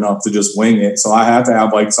talented enough to just wing it. So I have to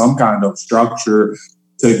have like some kind of structure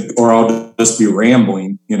or I'll just be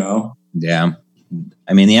rambling. You know? Yeah.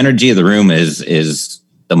 I mean, the energy of the room is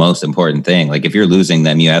the most important thing. Like if you're losing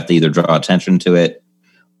them, you have to either draw attention to it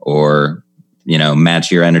or, you know,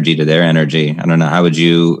 match your energy to their energy. I don't know. How would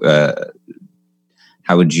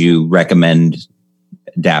you recommend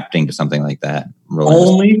adapting to something like that?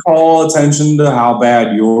 Only call attention to how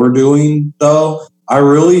bad you're doing, though. I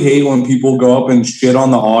really hate when people go up and shit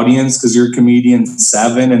on the audience because you're comedian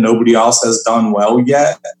 7 and nobody else has done well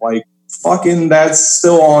yet. Like, fucking, that's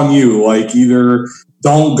still on you. Like, either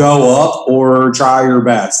don't go up or try your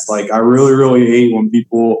best. Like, I really, really hate when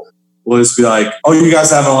people will just be like, oh, you guys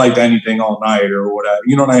haven't liked anything all night or whatever.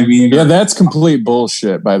 You know what I mean? Yeah, that's complete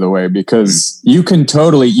bullshit, by the way, because you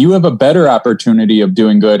have a better opportunity of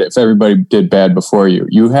doing good if everybody did bad before you.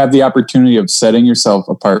 You have the opportunity of setting yourself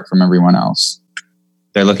apart from everyone else.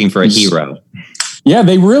 They're looking for a hero. Yeah,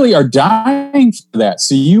 they really are dying for that.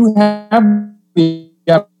 So you have the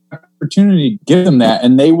opportunity to give them that,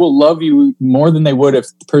 and they will love you more than they would if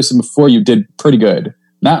the person before you did pretty good.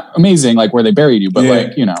 Not amazing, like where they buried you, but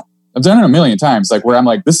like, you know, I've done it a million times, like where I'm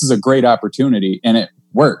like, this is a great opportunity, and it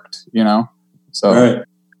worked, you know? So, right.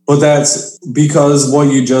 But that's because what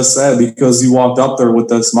you just said, because you walked up there with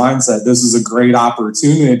this mindset, this is a great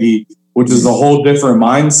opportunity, which is a whole different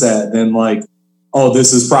mindset than like, oh,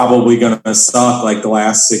 this is probably going to suck like the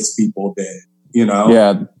last 6 people did, you know?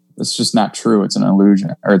 Yeah. It's just not true. It's an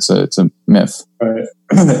illusion, or it's a myth. Right.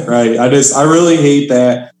 Right. I really hate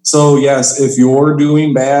that. So yes, if you're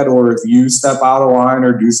doing bad or if you step out of line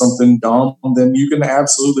or do something dumb, then you can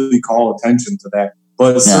absolutely call attention to that.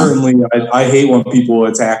 But certainly I hate when people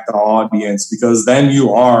attack the audience, because then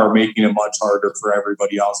you are making it much harder for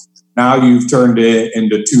everybody else. Now you've turned it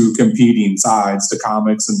into 2 competing sides, the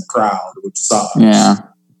comics and the crowd, which sucks. Yeah.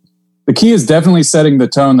 The key is definitely setting the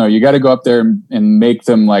tone, though. You got to go up there and make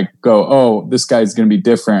them like go, oh, this guy's going to be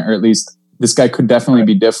different, or at least this guy could definitely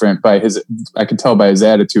be different by his. I could tell by his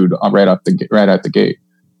attitude right out the gate.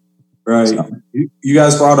 Right. So. You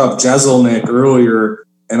guys brought up Jeselnik earlier,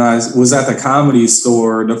 and I was at the Comedy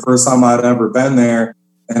Store the first time I'd ever been there,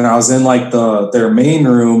 and I was in like their main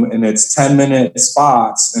room, and it's 10-minute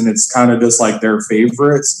spots, and it's kind of just like their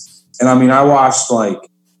favorites. And I mean, I watched like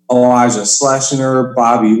Elijah Schlesinger,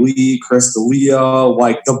 Bobby Lee, Chris D'Elia,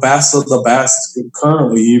 like the best of the best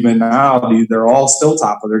currently, even now, they're all still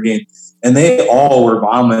top of their game. And they all were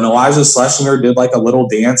bombing. Elijah Schlesinger did like a little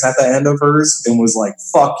dance at the end of hers and was like,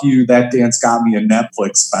 fuck you, that dance got me a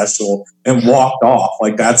Netflix special, and walked off.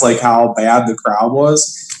 Like, that's like how bad the crowd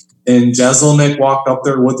was. And Jeselnik walked up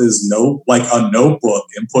there with his a notebook,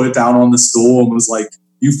 and put it down on the stool and was like,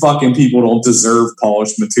 "You fucking people don't deserve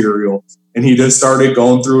polished material." And he just started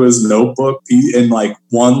going through his notebook and like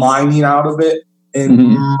one-lining out of it and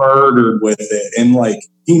murdered with it. And like,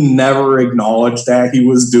 he never acknowledged that he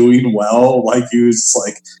was doing well. Like, he was just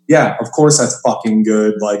like, yeah, of course that's fucking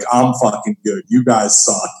good. Like, I'm fucking good. You guys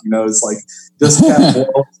suck. It's like, just kept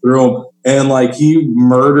blowing through him. And like, he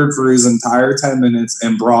murdered for his entire 10 minutes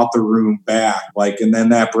and brought the room back. Like, and then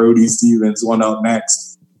that Brody Stevens went up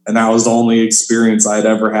next. And that was the only experience I'd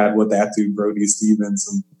ever had with that dude, Brody Stevens.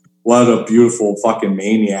 And what a beautiful fucking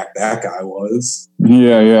maniac that guy was.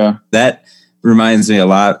 Yeah. That reminds me a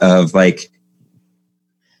lot of like,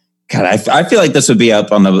 God, I feel like this would be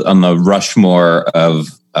up on the Rushmore of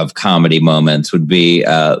comedy moments. Would be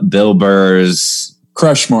Bill Burr's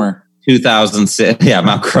Crushmore 2006. Yeah,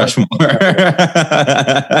 Mount Crushmore.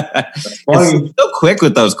 It's so quick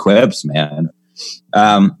with those quips, man.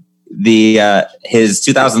 His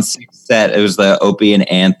 2006 set. It was the Opie and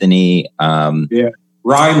Anthony. Yeah,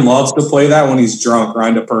 Ryan loves to play that when he's drunk.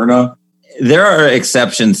 Ryan DePerna. There are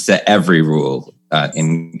exceptions to every rule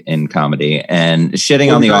in comedy, and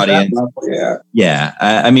shitting on the audience. Yeah.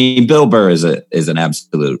 I mean, Bill Burr is an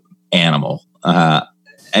absolute animal. I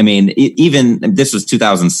mean, even this was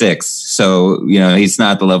 2006, so he's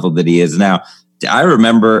not the level that he is now. I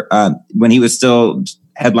remember when he was still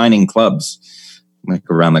headlining clubs like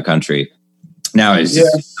around the country. Now he's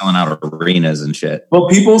just selling out arenas and shit. Well,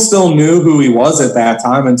 people still knew who he was at that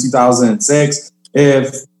time in 2006.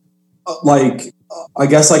 If I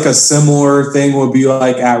guess like a similar thing would be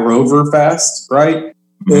like at Roverfest, right?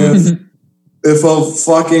 If a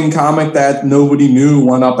fucking comic that nobody knew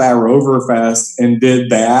went up at Roverfest and did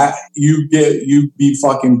that, you'd be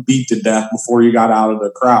fucking beat to death before you got out of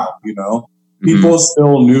the crowd. People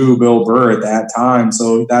still knew Bill Burr at that time,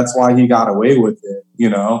 so that's why he got away with it.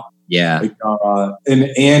 Yeah.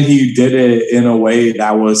 And he did it in a way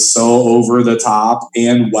that was so over the top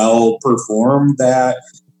and well performed that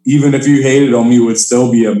even if you hated him, you would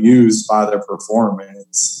still be amused by the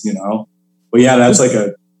performance, But yeah, that's like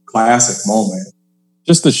a classic moment.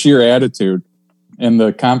 Just the sheer attitude and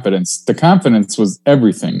the confidence. The confidence was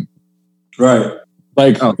everything. Right.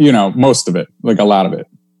 Like, most of it, like a lot of it.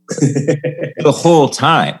 The whole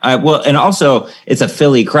time. And also it's a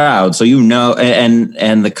Philly crowd, so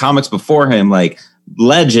and the comics before him, like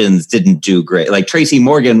legends, didn't do great. Like Tracy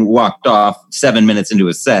Morgan walked off 7 minutes into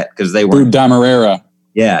his set because they were booed Damarera.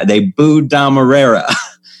 Yeah, they booed Damarera.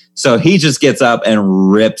 So he just gets up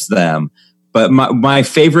and rips them. But my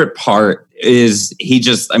favorite part is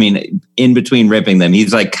in between ripping them,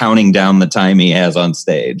 he's like counting down the time he has on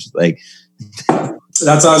stage. Like,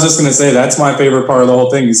 that's what I was just going to say. That's my favorite part of the whole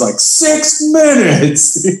thing. He's like, 6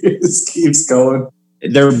 minutes. He just keeps going.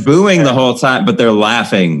 They're booing the whole time, but they're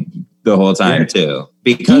laughing the whole time too.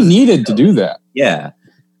 Because he needed to do that. Yeah,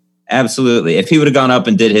 absolutely. If he would have gone up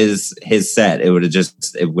and did his set, it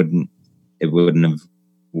wouldn't have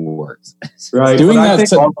worked. Right. Doing that. I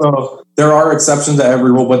think also there are exceptions to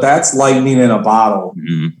every rule, but that's lightning in a bottle.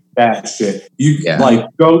 Mm-hmm. That shit. Like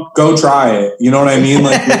go try it. You know what I mean?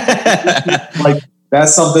 Like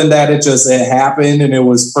that's something that it happened and it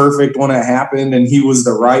was perfect when it happened, and he was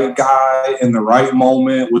the right guy in the right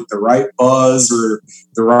moment with the right buzz or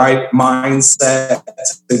the right mindset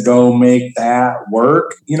to go make that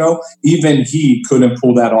work. Even he couldn't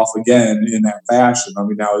pull that off again in that fashion. I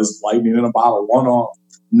mean, that was lightning in a bottle, one off,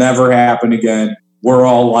 never happened again. We're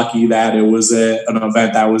all lucky that it was an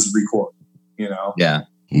event that was recorded. Yeah.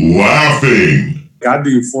 Laughing. I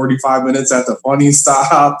do 45 minutes at the Funny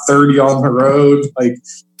Stop, 30 on the road, like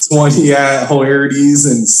 20 at Hilarities,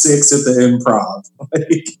 and 6 at the Improv.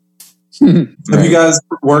 Have you guys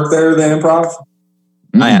worked there, the Improv?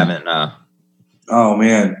 I haven't. Oh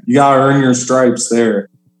man, you gotta earn your stripes there.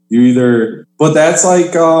 But that's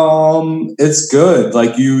like, it's good.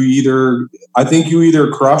 Like I think you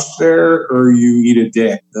either crush there or you eat a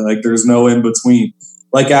dick. Like there's no in between.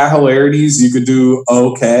 Like at Hilarities, you could do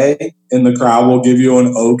okay, and the crowd will give you an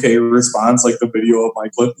okay response, like the video of my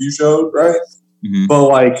clip you showed, right? Mm-hmm. But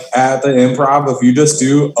like at the Improv, if you just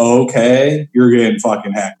do okay, you're getting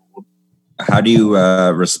fucking heckled. How do you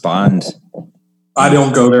respond? I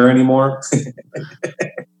don't go there anymore.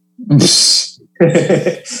 I just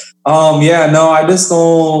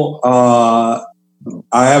don't.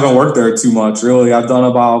 I haven't worked there too much, really. I've done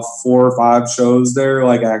about 4 or 5 shows there,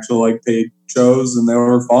 like actual like paid shows, and they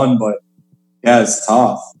were fun. But yeah, it's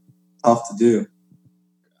tough to do.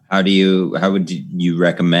 How would you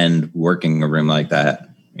recommend working a room like that?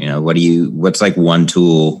 What's like one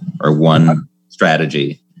tool or one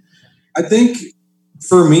strategy? I think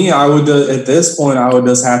For me, I would at this point, I would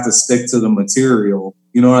just have to stick to the material.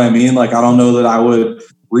 You know what I mean? Like, I don't know that I would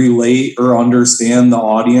relate or understand the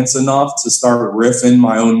audience enough to start riffing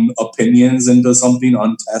my own opinions into something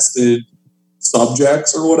untested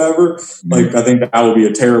subjects or whatever. Like, I think that would be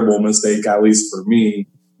a terrible mistake, at least for me.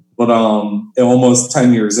 But almost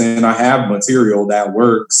 10 years in, I have material that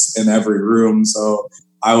works in every room. So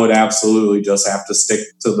I would absolutely just have to stick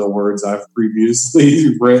to the words I've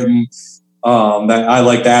previously written.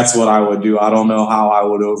 That's what I would do. I don't know how I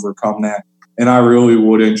would overcome that. And I really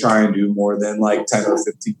wouldn't try and do more than like 10 or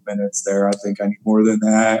 15 minutes there. I think any more than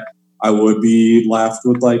that, I would be left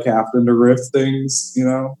with like having to riff things, you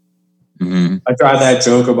know? Mm-hmm. I tried that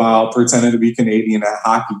joke about pretending to be Canadian at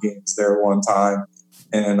hockey games there one time.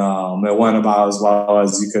 And it went about as well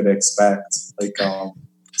as you could expect. Like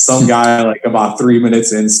some guy, like about 3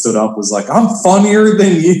 minutes in, stood up, was like, "I'm funnier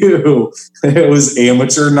than you." It was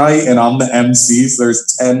amateur night, and I'm the MC. So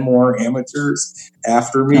there's 10 more amateurs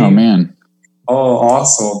after me. Oh man! Oh,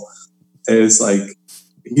 awesome! It's like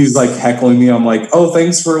he's like heckling me. I'm like, "Oh,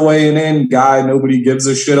 thanks for weighing in, guy. Nobody gives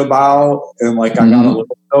a shit about." And like I got a little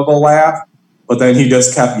bit of a laugh, but then he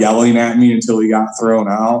just kept yelling at me until he got thrown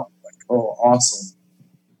out. Like, oh, awesome.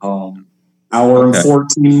 Hour and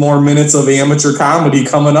 14 more minutes of amateur comedy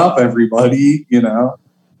coming up, everybody, you know.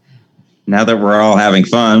 Now that we're all having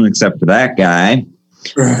fun, except for that guy.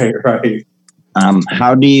 Right.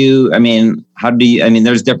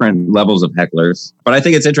 There's different levels of hecklers, but I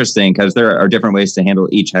think it's interesting because there are different ways to handle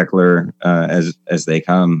each heckler as they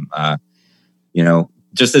come.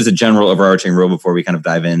 Just as a general overarching rule before we kind of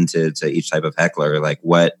dive into each type of heckler, like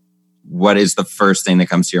what is the first thing that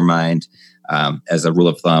comes to your mind as a rule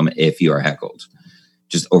of thumb if you are heckled,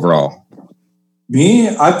 just overall? Me,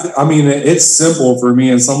 I mean, it's simple for me.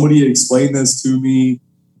 And somebody explained this to me,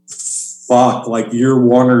 like year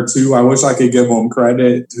 1 or 2. I wish I could give them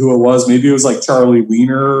credit who it was. Maybe it was like Charlie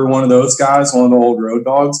Wiener or one of those guys, one of the old road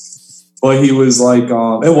dogs. But he was like,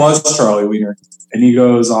 it was Charlie Wiener. And he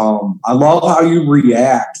goes, I love how you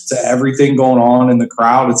react to everything going on in the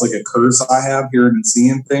crowd. It's like a curse I have hearing and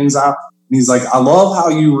seeing things out. And he's like, I love how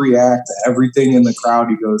you react to everything in the crowd.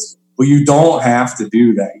 He goes, well, you don't have to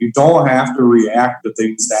do that. You don't have to react to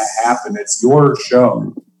things that happen. It's your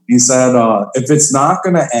show. He said, if it's not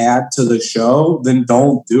going to add to the show, then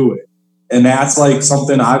don't do it. And that's like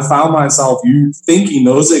something I found myself thinking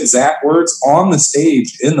those exact words on the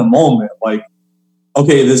stage in the moment. Like,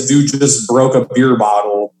 okay, this dude just broke a beer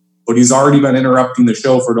bottle, but he's already been interrupting the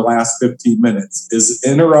show for the last 15 minutes. Is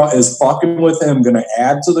fucking with him going to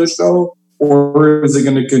add to the show, or is it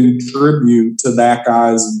going to contribute to that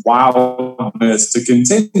guy's wildness to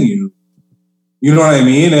continue? You know what I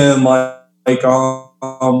mean? And I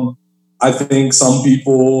think some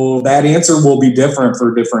people, that answer will be different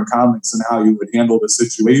for different comics and how you would handle the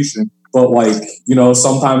situation. But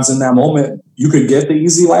sometimes in that moment, you could get the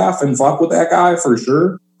easy laugh and fuck with that guy for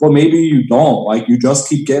sure. But maybe you don't. Like, you just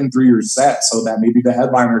keep getting through your set so that maybe the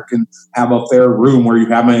headliner can have a fair room where you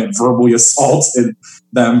haven't verbally assaulted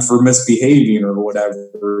them for misbehaving or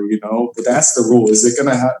whatever, But that's the rule. Is it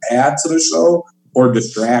going to add to the show or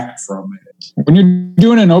distract from it? When you're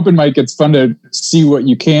doing an open mic, it's fun to see what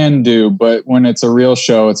you can do. But when it's a real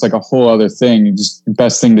show, it's like a whole other thing. The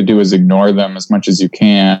best thing to do is ignore them as much as you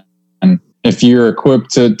can. And if you're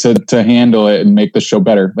equipped to handle it and make the show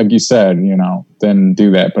better, like you said, then do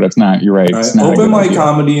that. But if not, you're right. It's not open mic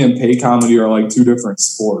comedy and paid comedy are like two different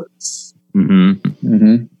sports. Mm-hmm.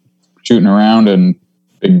 Mm-hmm. Shooting around and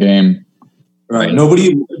big game. Right.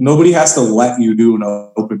 Nobody has to let you do an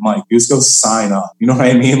open mic. You just go sign up. You know what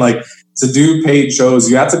I mean? Like, to do paid shows,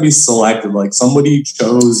 you have to be selected. Like, somebody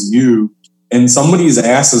chose you and somebody's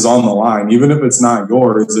ass is on the line. Even if it's not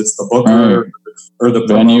yours, it's the booker or the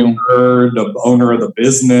venue, the owner of the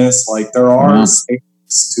business. Like, there are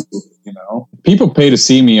stakes to it, People pay to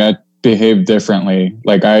see me. I behave differently.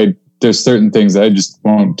 Like, there's certain things that I just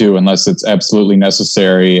won't do unless it's absolutely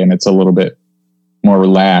necessary and it's a little bit more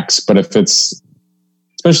relaxed. But if it's,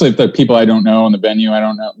 especially if the people I don't know in the venue I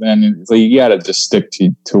don't know, then you got to just stick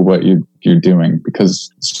to what you're doing,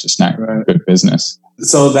 because it's just not good business.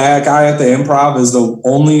 So that guy at the Improv is the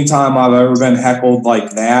only time I've ever been heckled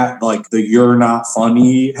like that, like the "you're not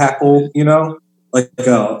funny" heckle, like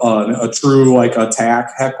a true like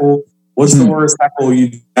attack heckle. What's the worst heckle?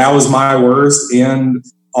 That was my worst, and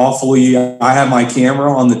awfully, I had my camera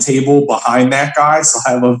on the table behind that guy, so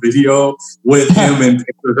I have a video with him and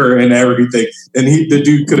picture and everything. And the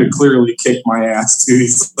dude could have clearly kicked my ass too.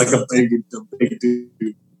 He's like a big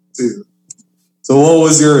dude too. So what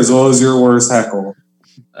was yours? What was your worst heckle?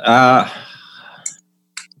 I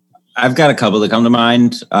I've got a couple that come to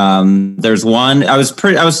mind. There's one. I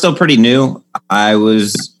was still pretty new. It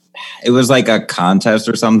was like a contest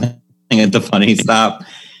or something at the Funny Stop,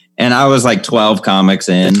 and I was like 12 comics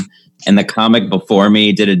in, and the comic before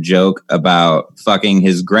me did a joke about fucking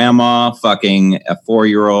his grandma, fucking a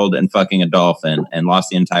 4-year-old, and fucking a dolphin, and lost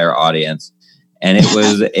the entire audience. And it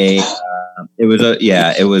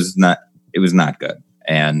was not good.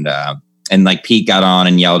 And like Pete got on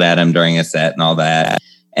and yelled at him during a set and all that.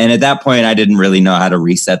 And at that point, I didn't really know how to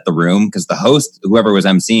reset the room because the host, whoever was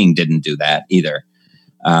emceeing, didn't do that either.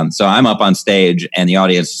 So I'm up on stage and the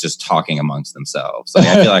audience is just talking amongst themselves. Like,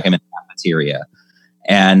 I feel like I'm in the cafeteria.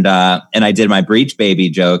 And I did my breech baby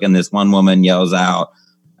joke, and this one woman yells out,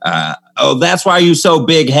 "Oh, that's why you so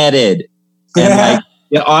big headed." And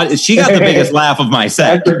like, she got the biggest laugh of my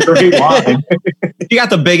set. That's a great line. She got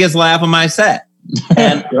the biggest laugh of my set,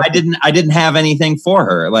 and I didn't have anything for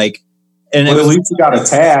her. Like, and well, at least you got a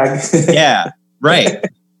tag. Yeah, right,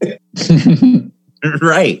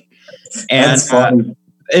 right. And That's funny.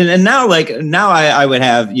 And now I would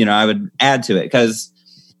have, I would add to it because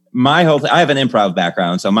my whole I have an improv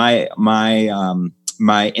background, so my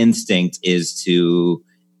instinct is to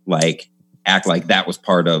like act like that was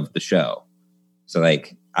part of the show. So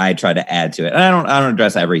like I try to add to it. And I don't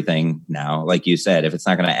address everything now. Like you said, if it's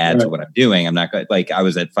not going to add to what I'm doing, I'm not going. Like I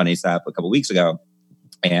was at Funny Stop a couple weeks ago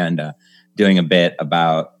and doing a bit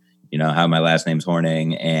about how my last name's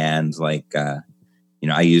Horning, and like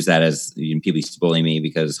I use that as people used to bully me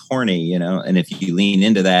because horny, and if you lean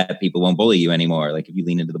into that, people won't bully you anymore. Like if you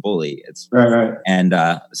lean into the bully, it's right. And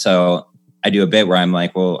so I do a bit where I'm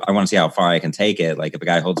like, well, I want to see how far I can take it. Like if a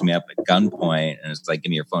guy holds me up at gunpoint and it's like, give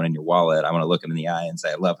me your phone and your wallet, I want to look him in the eye and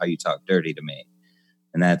say, I love how you talk dirty to me.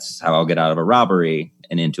 And that's how I'll get out of a robbery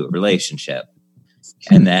and into a relationship.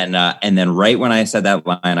 And then right when I said that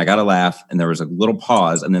line, I got a laugh and there was a little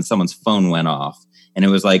pause and then someone's phone went off. And it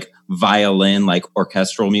was like violin, like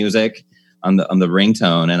orchestral music on the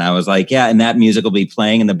ringtone. And I was like, yeah, and that music will be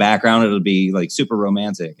playing in the background. It'll be like super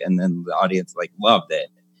romantic. And then the audience like loved it.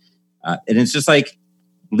 And it's just like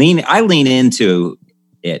I lean into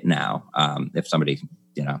it now. If somebody,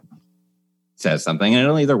 says something, and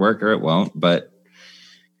it'll either work or it won't, but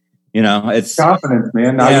it's confidence,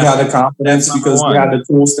 man. Now you got the confidence because you have the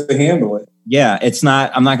tools to handle it. Yeah,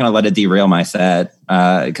 I'm not going to let it derail my set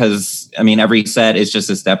because every set is just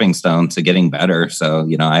a stepping stone to getting better. So,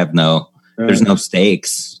 I have there's no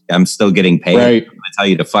stakes. I'm still getting paid. Right. I tell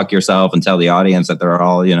you to fuck yourself and tell the audience that they're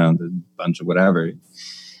all, a bunch of whatever.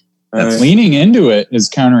 That's leaning into it is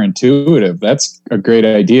counterintuitive. That's a great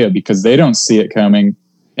idea because they don't see it coming.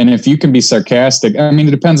 And if you can be sarcastic,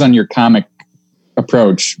 it depends on your comic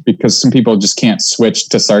approach because some people just can't switch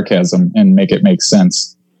to sarcasm and make it make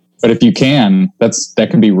sense. But if you can, that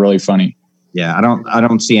can be really funny. Yeah, I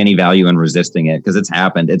don't see any value in resisting it because it's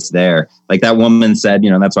happened. It's there. Like that woman said,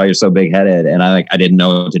 that's why you're so big headed. And I didn't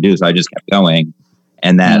know what to do. So I just kept going.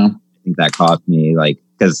 And that, I think that cost me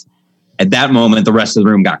because at that moment, the rest of the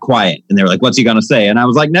room got quiet and they were like, what's he going to say? And I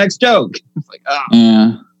was like, next joke. It's like, oh.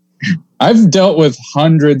 Yeah. I've dealt with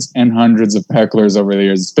hundreds and hundreds of hecklers over the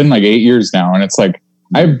years. It's been like 8 years now. And it's like,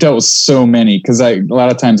 I've dealt with so many because a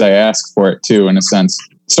lot of times I ask for it too, in a sense.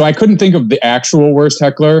 So I couldn't think of the actual worst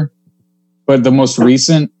heckler, but the most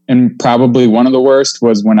recent and probably one of the worst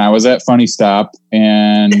was when I was at Funny Stop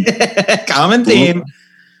and common theme.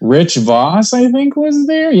 Rich Voss, I think, was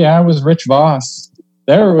there. Yeah, it was Rich Voss.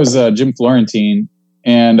 There was Jim Florentine,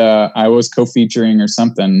 and I was co-featuring or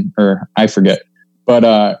something, or I forget.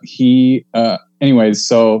 But anyways,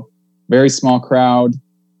 so very small crowd,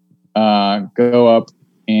 go up,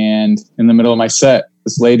 and in the middle of my set,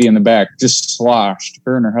 this lady in the back just sloshed.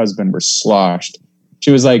 Her and her husband were sloshed. She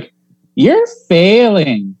was like, "You're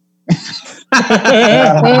failing." And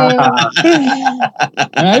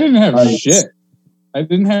I didn't have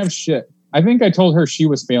shit. I think I told her she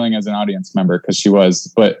was failing as an audience member because she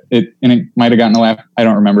was, but it might have gotten a laugh. I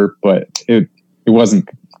don't remember, but it wasn't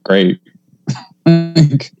great.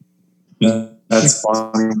 That's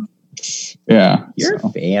funny. Yeah. You're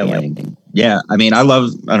failing. Yeah. I don't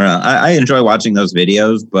know. I enjoy watching those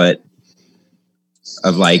videos, but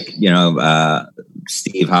of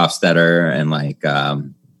Steve Hofstetter and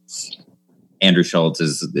Andrew Schultz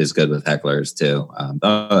is good with hecklers too.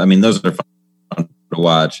 Those are fun to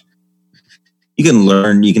watch. You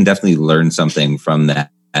can definitely learn something from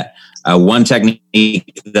that. One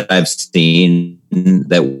technique that I've seen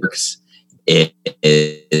that works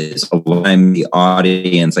is align the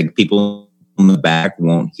audience. Like people in the back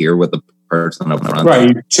won't hear what the person up front.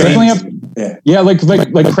 Right. Yeah, like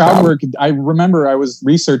crowd work. I remember I was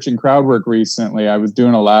researching crowd work recently. I was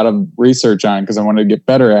doing a lot of research on it because I wanted to get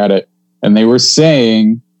better at it. and they were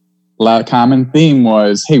saying a common theme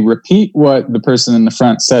was, hey, repeat what the person in the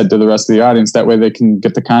front said to the rest of the audience. That way they can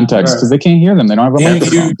get the context because they can't hear them. They don't have a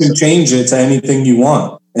microphone. And you can change it to anything you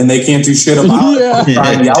want. And they can't do shit about it.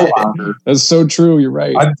 Trying to yell louder. That's so true. You're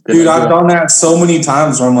right. I've done that so many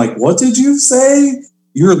times where I'm like, what did you say?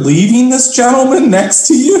 You're leaving this gentleman next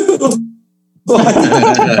to you?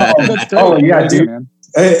 Oh, yeah, dude. Man.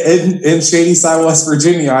 In Shady Side, West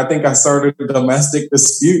Virginia, I think I started a domestic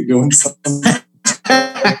dispute doing something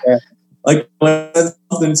like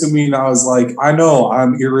something to me, and I was like, I know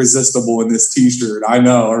I'm irresistible in this t-shirt, I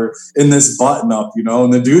know, or in this button up, you know,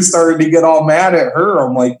 and the dude started to get all mad at her.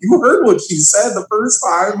 I'm like, you heard what she said the first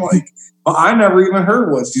time? Like, but I never even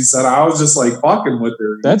heard what she said. I was just like fucking with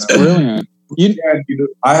her. That's brilliant.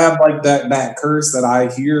 I have like that curse that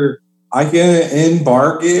I hear. I can, in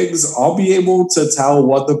bar gigs, I'll be able to tell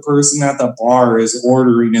what the person at the bar is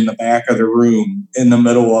ordering in the back of the room in the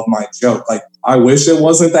middle of my joke. Like, I wish it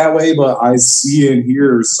wasn't that way, but I see and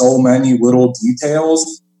hear so many little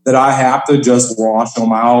details that I have to just wash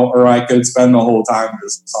them out, or I could spend the whole time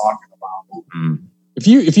just talking about them. If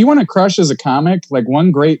you want to crush as a comic, like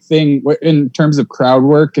one great thing in terms of crowd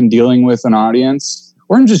work and dealing with an audience,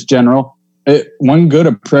 or in just general, one good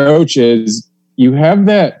approach is you have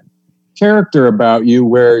that character about you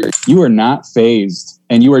where you are not phased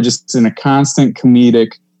and you are just in a constant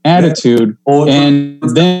comedic attitude, and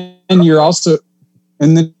then you're also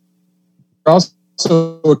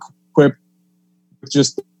equipped with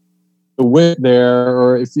just the wit there,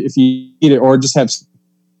 or if you need it, or just have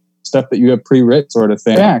stuff that you have pre-written sort of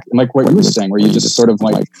thing back, and like what you were saying, where you just sort of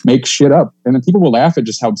like make shit up, and then people will laugh at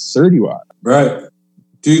just how absurd you are. Right,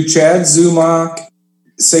 dude. Chad Zumock.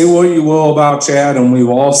 Say what you will about Chad, and we've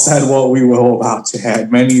all said what we will about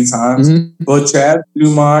Chad many times, but Chad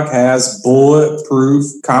Zumock has bulletproof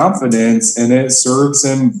confidence, and it serves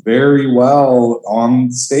him very well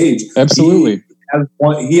on stage. Absolutely.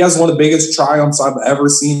 He has one of the biggest triumphs I've ever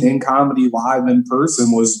seen in comedy live in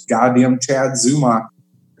person was goddamn Chad Zumock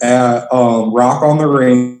at Rock on the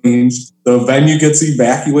Range. The venue gets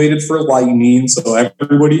evacuated for lightning, so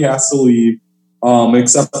everybody has to leave,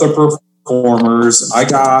 except the performers. I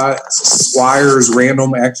got Squire's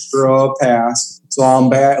random extra pass, so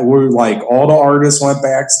I'm back. We're like, all the artists went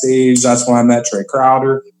backstage. That's when I met Trey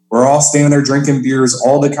Crowder. We're all standing there drinking beers,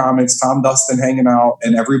 all the comics, Tom Dustin hanging out,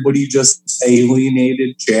 and everybody just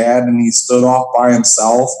alienated Chad, and he stood off by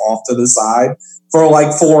himself off to the side for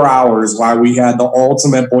like 4 hours while we had the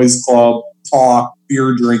Ultimate Boys Club talk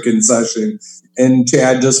beer drinking session, and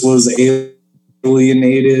Chad just was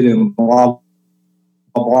alienated and blah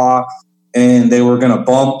blah blah. And they were going to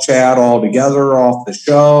bump Chad altogether off the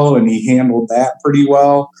show, and he handled that pretty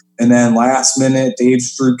well. And then last minute, Dave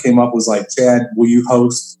Stroop came up, was like, Chad, will you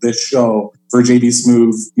host this show for JD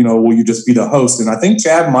Smooth? You know, will you just be the host? And I think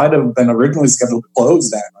Chad might have been originally scheduled to close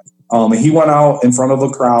that night. And he went out in front of a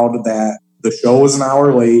crowd that the show was an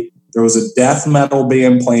hour late. There was a death metal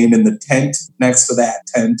band playing in the tent next to that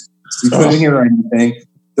tent. So you couldn't hear anything.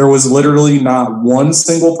 There was literally not one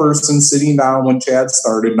single person sitting down when Chad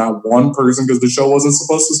started, not one person, because the show wasn't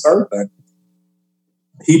supposed to start then.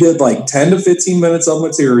 He did like 10 to 15 minutes of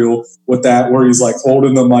material with that, where he's like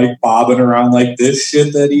holding the mic, bobbing around like this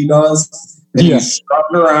shit that he does. And he's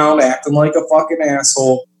strutting around, acting like a fucking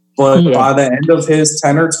asshole. But by the end of his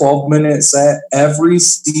 10 or 12 minute set, every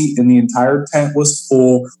seat in the entire tent was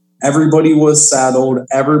full. Everybody was settled.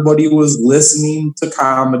 Everybody was listening to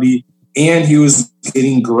comedy. And he was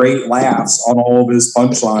getting great laughs on all of his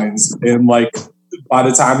punchlines. And like, by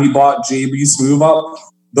the time he bought JB Smooth up,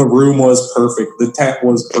 the room was perfect. The tent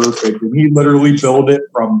was perfect. And he literally built it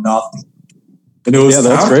from nothing. And it was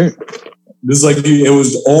that's great. This like, it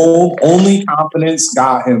was only confidence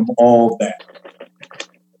got him all that.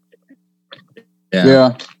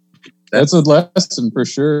 Yeah. That's a lesson for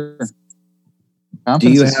sure.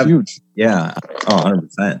 Confidence is huge. Yeah. Oh,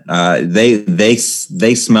 100%.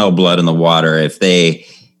 They smell blood in the water if they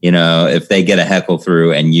get a heckle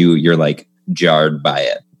through and you're like jarred by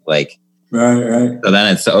it. Like, right. So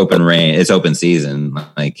then it's open rain. It's open season.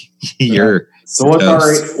 Like you're. So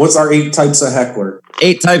what's our 8 types of heckler?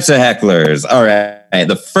 8 types of hecklers. All right.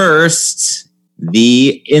 The first,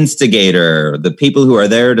 the instigator, the people who are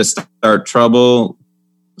there to start trouble.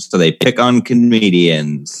 So they pick on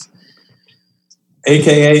comedians.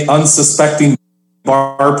 AKA unsuspecting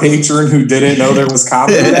bar patron who didn't know there was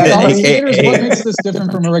comedy. What makes this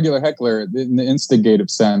different from a regular heckler in the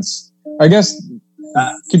instigative sense? I guess,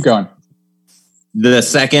 keep going. The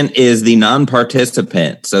second is the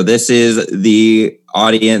non-participant. So this is the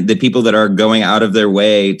audience, the people that are going out of their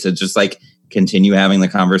way to just like continue having the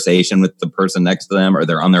conversation with the person next to them, or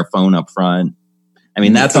they're on their phone up front. I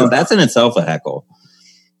mean, that's in itself a heckle.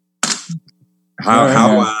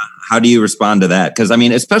 How do you respond to that? Because I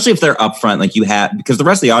mean, especially if they're up front, like because the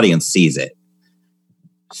rest of the audience sees it.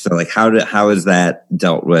 So like, how is that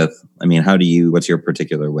dealt with? I mean, what's your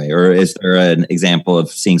particular way? Or is there an example of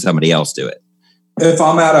seeing somebody else do it? If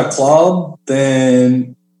I'm at a club,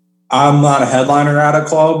 then I'm not a headliner at a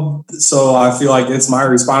club. So I feel like it's my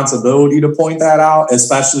responsibility to point that out,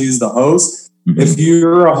 especially as the host. Mm-hmm. If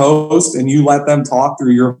you're a host and you let them talk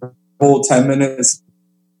through your whole 10 minutes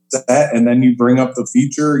set and then you bring up the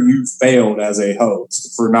feature, you failed as a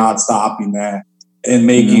host for not stopping that and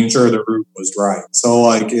making sure the route was right. So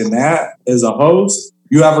like in that, as a host,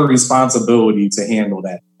 you have a responsibility to handle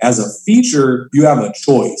that. As a feature, you have a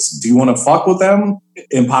choice. Do you want to fuck with them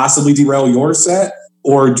and possibly derail your set?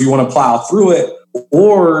 Or do you want to plow through it?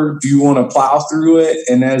 Or do you want to plow through it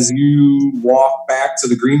and as you walk back to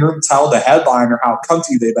the green room, tell the headliner how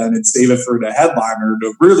cunty they've been and save it for the headliner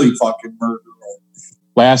to really fucking murder them?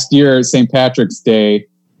 Last year, St. Patrick's Day,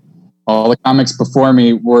 all the comics before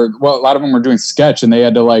me a lot of them were doing sketch and they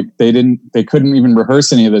had to they couldn't even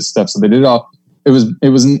rehearse any of this stuff. So they did all, it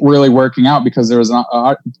wasn't really working out because there was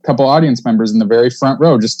a couple audience members in the very front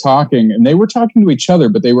row just talking, and they were talking to each other,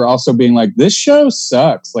 but they were also being like, this show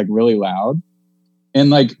sucks, like really loud. And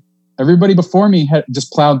like everybody before me had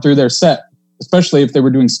just plowed through their set, especially if they were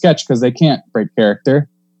doing sketch because they can't break character.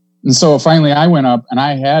 And so finally I went up and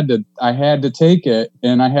I had to take it,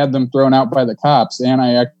 and I had them thrown out by the cops, and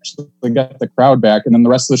I actually got the crowd back. And then the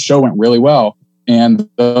rest of the show went really well. And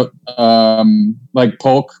the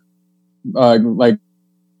Polk, like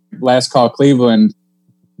Last Call Cleveland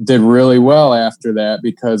did really well after that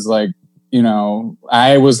because I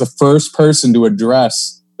was the first person to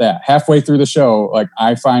address that halfway through the show. Like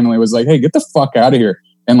I finally was like, hey, get the fuck out of here.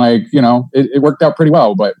 And it worked out pretty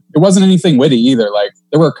well, but it wasn't anything witty either. Like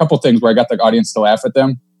there were a couple things where I got the audience to laugh at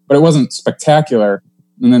them, but it wasn't spectacular.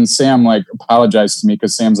 And then Sam apologized to me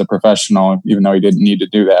because Sam's a professional, even though he didn't need to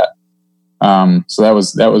do that. So that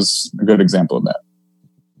was a good example of that.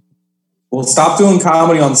 Well, stop doing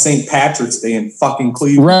comedy on St. Patrick's Day in fucking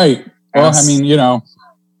Cleveland. Right. Well, I mean,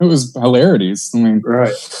 it was hilarities. I mean,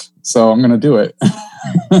 right. So I'm going to do it.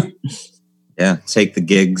 Yeah, take the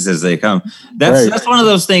gigs as they come. That's one of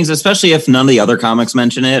those things, especially if none of the other comics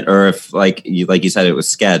mention it, or if like you said, it was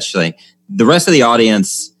sketch. Like the rest of the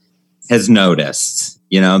audience has noticed.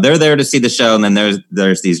 They're there to see the show, and then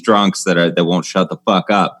there's these drunks that won't shut the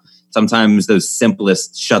fuck up. Sometimes those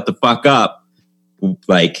simplest shut the fuck up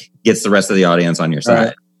gets the rest of the audience on your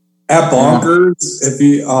side. At Bonkers, if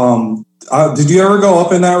you did you ever go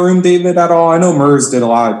up in that room, David, at all? I know Mers did a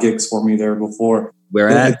lot of gigs for me there before. Where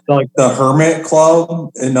at? It's like the Hermit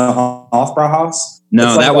Club in the Hofbrauhaus.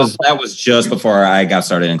 No, that was just before I got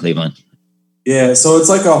started in Cleveland. Yeah, so it's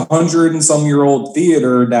like 100 and some year old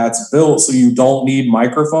theater that's built so you don't need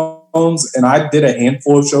microphones. And I did a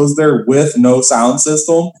handful of shows there with no sound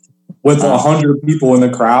system, with 100 people in the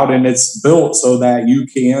crowd, and it's built so that you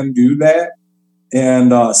can do that.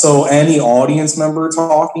 And so any audience member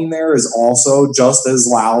talking there is also just as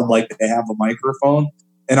loud, like they have a microphone.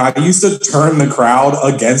 And I used to turn the crowd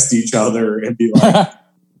against each other and be like,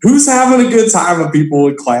 who's having a good time? And people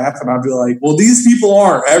would clap. And I'd be like, well, these people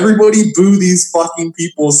aren't. Everybody boo these fucking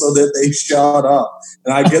people so that they shut up.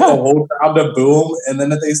 And I get the whole crowd to boo them. And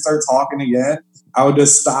then if they start talking again, I would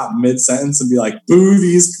just stop mid-sentence and be like, boo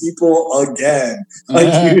these people again.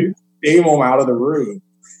 You shame them out of the room.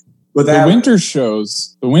 But the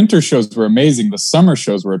winter shows were amazing. The summer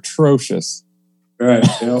shows were atrocious. Right.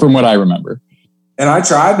 From what I remember. And I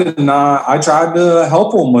tried to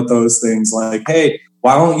help them with those things. Like, hey,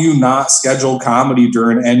 why don't you not schedule comedy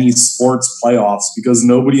during any sports playoffs? Because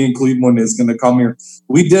nobody in Cleveland is going to come here.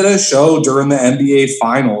 We did a show during the NBA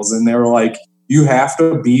finals, and they were like, you have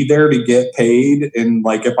to be there to get paid. And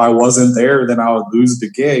if I wasn't there, then I would lose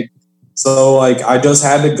the gig. So I just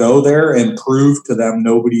had to go there and prove to them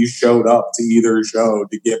nobody showed up to either show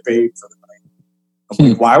to get paid for the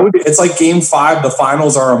night. Why would it's like Game 5? The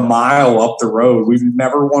finals are a mile up the road.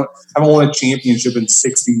 Haven't won a championship in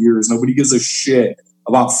 60 years. Nobody gives a shit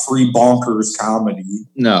about free Bonkers comedy.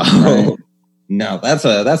 No, right? No, that's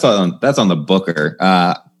on the booker.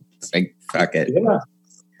 Fuck it. Yeah.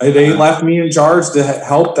 They left me in charge to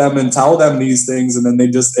help them and tell them these things, and then they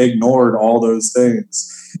just ignored all those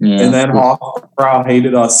things. Yeah. And then Hofbrau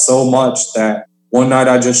hated us so much that one night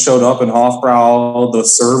I just showed up in Hofbrau. The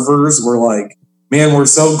servers were like, man, we're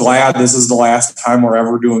so glad this is the last time we're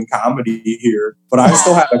ever doing comedy here. But I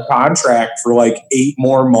still had a contract for 8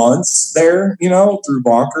 more months there, through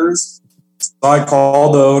Bonkers. I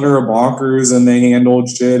called the owner of Bonkers and they handled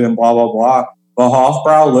shit and blah, blah, blah. But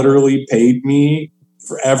Hofbrau literally paid me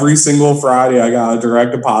for every single Friday. I got a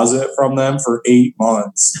direct deposit from them for 8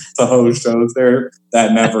 months to host shows there.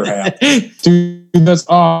 That never happened. Dude, that's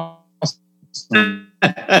awesome.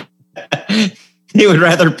 He would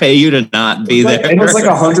rather pay you to not be there. It was like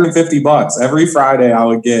 $150 every Friday I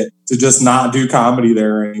would get to just not do comedy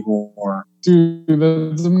there anymore. Dude,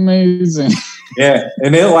 that's amazing. Yeah,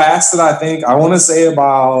 and it lasted, I think, I want to say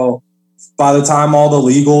about, by the time all the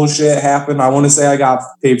legal shit happened, I want to say I got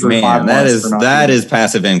paid for 5 months. That is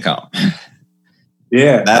passive income.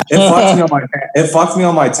 Yeah, it fucked me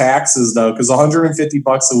on my taxes though, because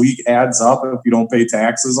 $150 a week adds up if you don't pay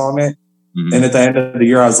taxes on it. Mm-hmm. And at the end of the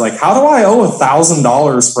year, I was like, "How do I owe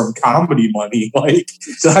 $1,000 from comedy money? Like,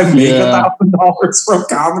 did I make $1,000 from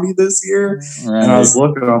comedy this year?" Right. And I was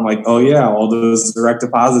looking, I'm like, "Oh yeah, all those direct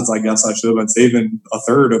deposits. I guess I should have been saving a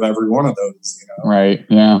third of every one of those." You know? Right?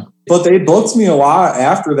 Yeah. But they booked me a lot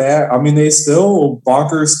after that. I mean,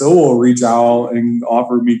 Bonkers still will reach out and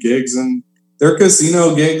offer me gigs, and they're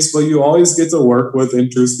casino gigs, but you always get to work with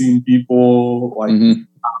interesting people, like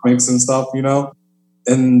comics and stuff, you know.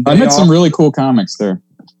 And I met some really cool comics there.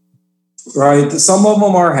 Right. Some of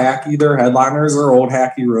them are hacky. Their headliners are old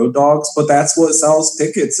hacky road dogs, but that's what sells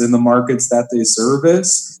tickets in the markets that they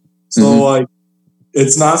service. So like,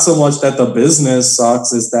 it's not so much that the business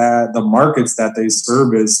sucks, it's that the markets that they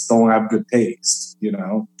service don't have good taste, you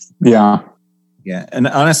know? Yeah. Yeah. And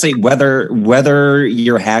honestly, whether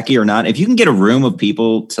you're hacky or not, if you can get a room of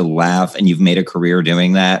people to laugh and you've made a career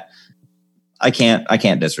doing that, I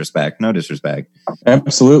can't disrespect. No disrespect.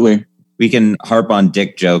 Absolutely. We can harp on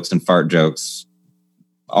dick jokes and fart jokes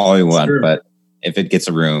all we want, but if it gets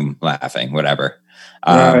a room laughing, whatever.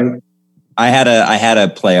 Right. I had a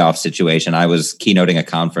playoff situation. I was keynoting a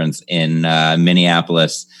conference in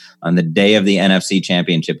Minneapolis on the day of the NFC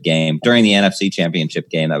Championship game. During the NFC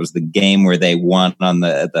Championship game, that was the game where they won on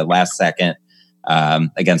the last second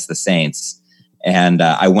against the Saints. And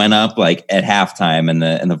I went up like at halftime, and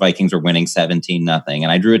the Vikings were winning 17-0,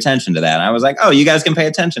 and I drew attention to that. And I was like, "Oh, you guys can pay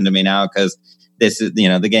attention to me now because this is,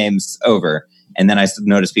 the game's over." And then I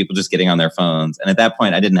noticed people just getting on their phones, and at that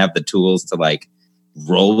point, I didn't have the tools to like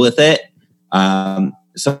roll with it.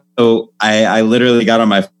 So I literally got on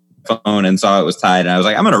my phone and saw it was tied, and I was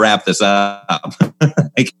like, "I'm going to wrap this up."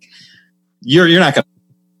 Like, you're not going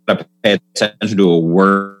to pay attention to a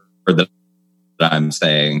word that I'm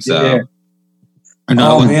saying, so. Yeah.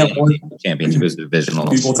 No, championship is divisional.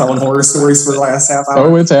 People telling horror stories for the last half hour.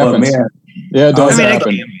 Oh, it's happened. Yeah, it does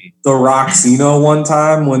happen. The Roxino one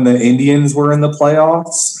time when the Indians were in the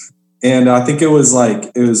playoffs, and I think it was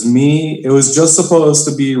me. It was just supposed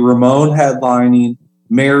to be Ramon headlining,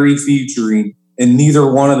 Mary featuring, and neither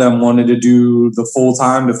one of them wanted to do the full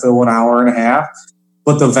time to fill an hour and a half.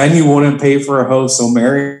 But the venue wouldn't pay for a host, so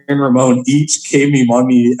Mary and Ramon each gave me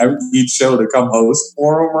money each show to come host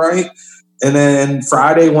for them, right? And then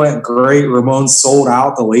Friday went great. Ramon sold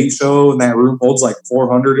out the late show, and that room holds like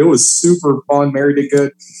 400. It was super fun. Mary did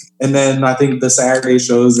good. And then I think the Saturday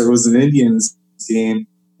shows, there was an Indians game.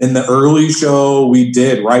 In the early show, we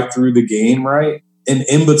did right through the game, right? And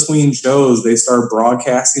in between shows, they started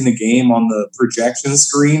broadcasting the game on the projection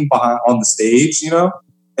screen on the stage,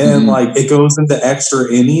 And like it goes into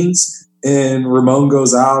extra innings. And Ramon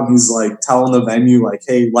goes out and he's like telling the venue, like,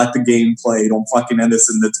 "Hey, let the game play. Don't fucking end this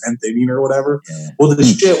in the 10th inning or whatever." Yeah. Well, the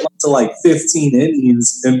shit went to like 15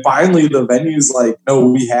 innings. And finally the venue's like, "No,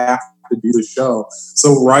 we have to do the show."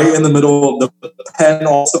 So right in the middle of the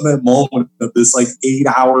penultimate moment of this like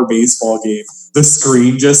 8-hour baseball game, the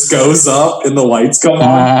screen just goes up and the lights come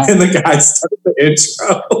on and the guy starts the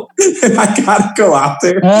intro. And I gotta go out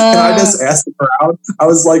there and I just asked the crowd, I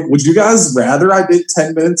was like, "Would you guys rather I did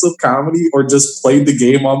 10 minutes of comedy or just played the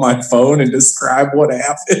game on my phone and describe what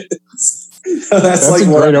happens?" That's like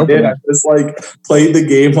what I did. I just like played the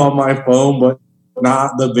game on my phone, but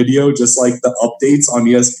not the video, just like the updates on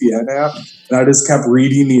ESPN app. And I just kept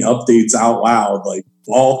reading the updates out loud, like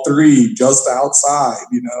ball 3 just outside,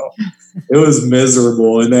 It was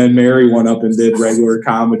miserable. And then Mary went up and did regular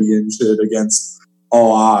comedy and shit against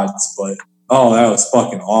all odds. But, that was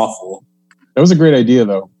fucking awful. That was a great idea,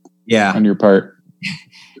 though. Yeah. On your part.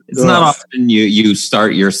 It's not often you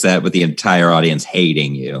start your set with the entire audience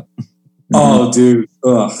hating you. Oh, dude.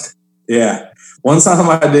 Ugh. Yeah. One time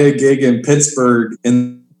I did a gig in Pittsburgh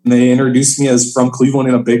and they introduced me as from Cleveland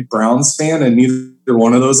and a big Browns fan, and neither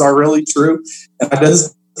one of those are really true. And I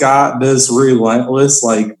just got this relentless,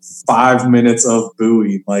 5 minutes of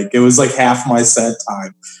booing. Like, it was like half my set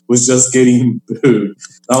time was just getting booed.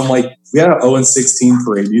 I'm like, we had an 0-16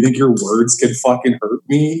 parade. Do you think your words could fucking hurt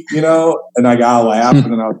me? You know? And I got to laugh,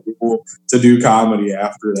 and then I was able to do comedy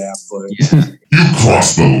after that. But You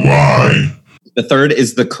crossed the line. The third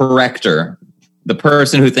is the corrector. The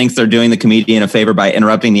person who thinks they're doing the comedian a favor by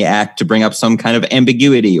interrupting the act to bring up some kind of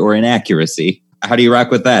ambiguity or inaccuracy. How do you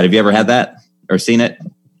rock with that? Have you ever had that or seen it?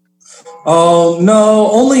 No,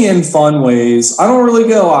 only in fun ways. I don't really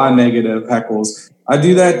get a lot of negative heckles. I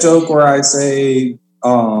do that joke where I say,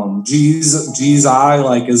 G's I,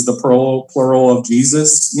 like, is the plural of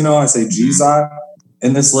Jesus. You know, I say G's I.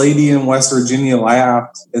 And this lady in West Virginia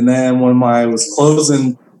laughed. And then when I was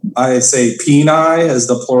closing, I say peni as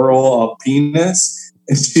the plural of penis.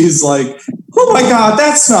 And she's like, oh my God,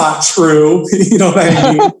 that's not true. You know what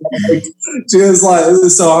I mean? Like, she was like,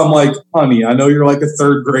 so I'm like, honey, I know you're like a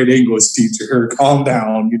third grade English teacher. Calm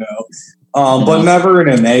down, you know. But never in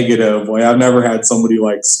a negative way. I've never had somebody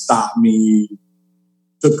like stop me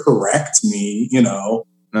to correct me, you know.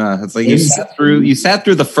 It's like you sat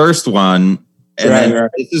through the first one, and then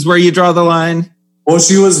this is where you draw the line. Well,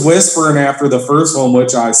 she was whispering after the first one,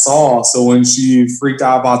 which I saw. So when she freaked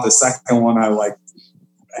out about the second one, I like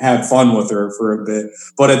had fun with her for a bit.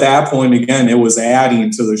 But at that point, again, it was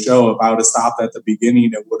adding to the show. If I would have stopped at the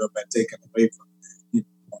beginning, it would have been taken away from me.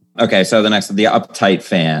 Okay, so the uptight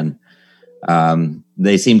fan.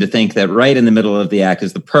 They seem to think that right in the middle of the act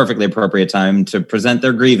is the perfectly appropriate time to present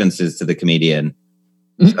their grievances to the comedian.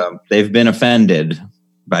 So they've been offended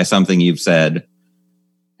by something you've said.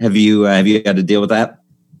 Have you had to deal with that?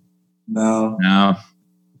 No.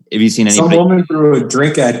 Have you seen anybody? Some woman threw a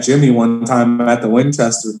drink at Jimmy one time at the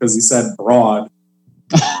Winchester because he said broad.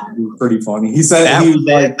 Pretty funny. He said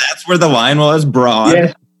that's where the line was, broad.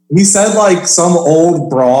 Yeah. He said like some old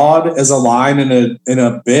broad as a line in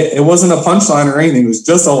a bit. It wasn't a punchline or anything. It was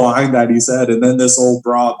just a line that he said. And then this old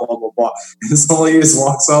broad, blah, blah, blah. And somebody just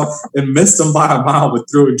walks up and missed him by a mile, but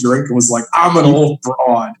threw a drink and was like, I'm an old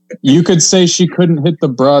broad. You could say she couldn't hit the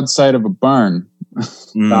broadside of a barn.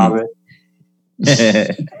 Stop it.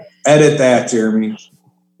 Edit that, Jeremy.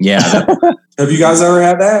 Yeah. Have you guys ever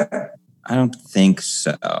had that? I don't think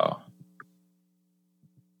so.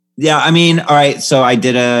 Yeah, I mean, all right. So I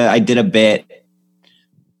did a bit.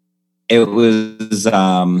 It was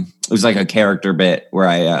like a character bit where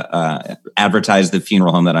I advertised the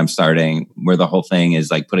funeral home that I'm starting, where the whole thing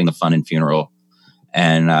is like putting the fun in funeral.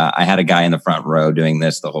 And I had a guy in the front row doing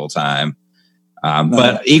this the whole time.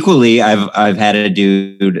 But equally, I've had a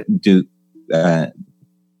dude do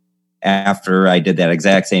after I did that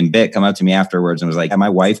exact same bit come up to me afterwards and was like, my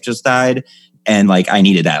wife just died. And like, I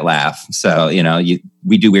needed that laugh. So, you know,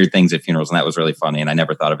 we do weird things at funerals, and that was really funny. And I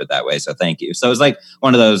never thought of it that way. So thank you. So it was like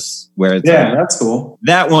one of those where it's that's cool.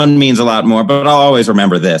 That one means a lot more, but I'll always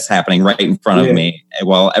remember this happening right in front of me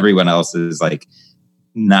while everyone else is like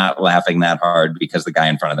not laughing that hard because the guy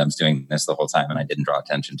in front of them is doing this the whole time and I didn't draw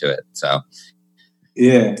attention to it. So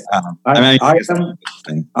yeah, I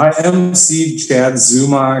emceed Chad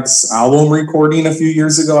Zumach's album recording a few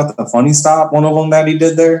years ago at the Funny Stop, one of them that he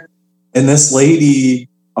did there. And this lady,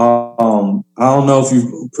 I don't know if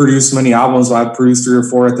you've produced many albums, but I've produced 3 or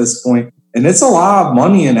 4 at this point. And it's a lot of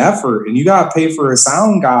money and effort, and you got to pay for a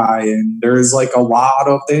sound guy. And there's like a lot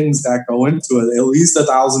of things that go into it, at least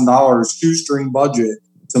 $1,000 shoestring budget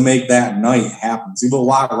to make that night happen. So you have a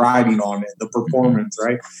lot riding on it, the performance,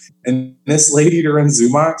 right? And this lady during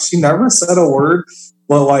Zumach, she never said a word.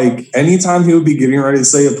 But like anytime he would be getting ready to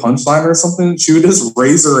say a punchline or something, she would just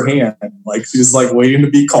raise her hand, like she was like waiting to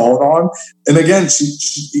be called on. And again,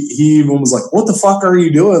 he even was like, "What the fuck are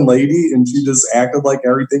you doing, lady?" And she just acted like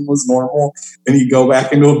everything was normal. And he'd go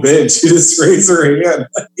back into a bit, and she just raised her hand.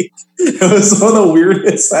 It was one of the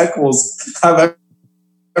weirdest heckles I've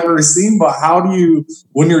ever seen. But how do you,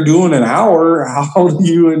 when you're doing an hour, how do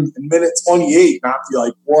you in minute 28 not be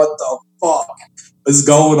like, "What the fuck is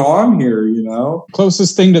going on here?" You know?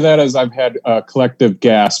 Closest thing to that is I've had a collective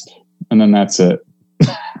gasp, and then that's it.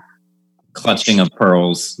 Clutching of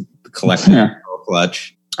pearls, the collective pearl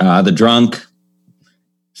clutch. The drunk,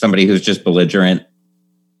 somebody who's just belligerent.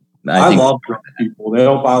 I love drunk people. They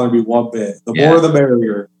don't bother me one bit. The more the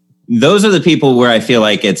merrier. Those are the people where I feel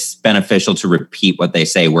like it's beneficial to repeat what they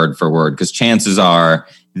say word for word, because chances are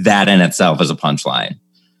that in itself is a punchline.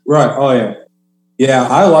 Right. Oh, yeah. Yeah,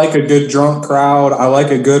 I like a good drunk crowd. I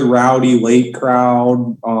like a good rowdy late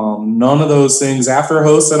crowd. None of those things. After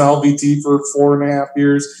hosting LVT for 4.5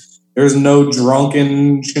 years, there's no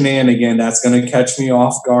drunken shenanigan that's going to catch me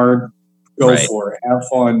off guard. Go for it. Have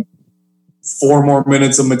fun. 4 more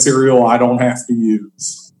minutes of material I don't have to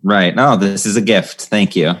use. Right. No, this is a gift.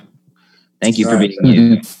 Thank you. Thank you for being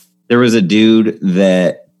you. There was a dude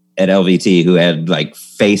that at LVT who had like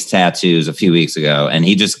face tattoos a few weeks ago, and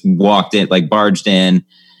he just walked in, like barged in,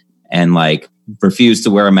 and like refused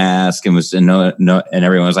to wear a mask, and and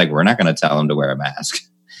everyone was like, "We're not going to tell him to wear a mask."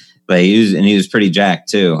 But he was pretty jacked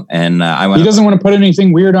too, and he doesn't want to put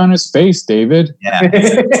anything weird on his face, David. Yeah.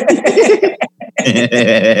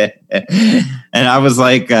 And I was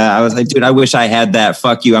like, dude, I wish I had that.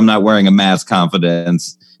 Fuck you, I'm not wearing a mask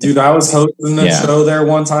confidence. Dude, I was hosting a show there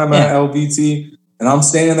one time at LVT, and I'm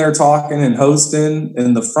standing there talking and hosting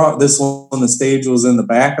in the front. This one, the stage was in the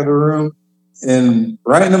back of the room, and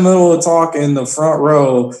right in the middle of talking, in the front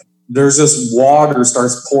row, there's just water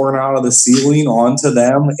starts pouring out of the ceiling onto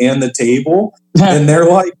them and the table, and they're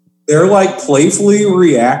like playfully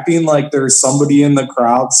reacting like there's somebody in the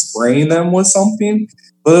crowd spraying them with something.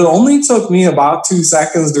 But it only took me about 2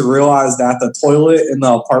 seconds to realize that the toilet in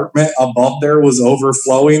the apartment above there was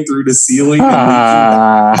overflowing through the ceiling.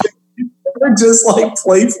 And they're just like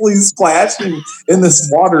playfully splashing in this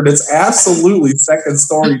water that's absolutely second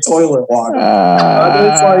story toilet water.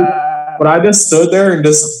 But I just stood there and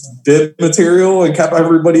just did material and kept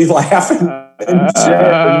everybody laughing and shit.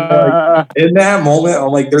 And like, in that moment, I'm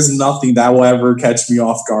like, there's nothing that will ever catch me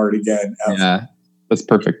off guard again. Ever. Yeah, that's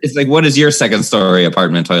perfect. It's like, what is your second story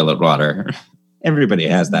apartment toilet water? Everybody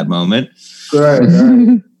has that moment. Right.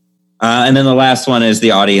 And then the last one is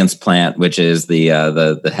the audience plant, which is the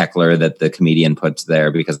heckler that the comedian puts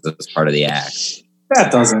there because it's part of the act.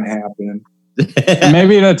 That doesn't happen.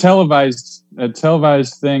 Maybe a televised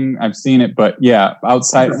thing. I've seen it, but yeah,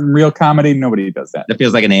 outside real comedy, nobody does that. That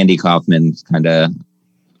feels like an Andy Kaufman kind of.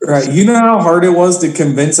 Right. You know how hard it was to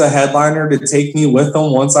convince a headliner to take me with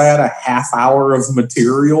them once I had a half hour of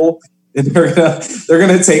material, and they're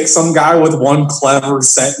gonna take some guy with one clever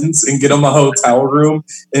sentence and get him a hotel room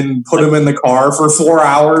and put him in the car for 4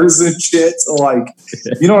 hours and shit. So like,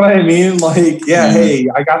 you know what I mean? Like, yeah, hey,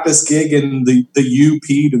 I got this gig in the UP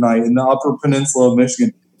tonight in the Upper Peninsula of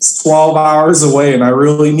Michigan. It's 12 hours away, and I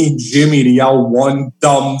really need Jimmy to yell one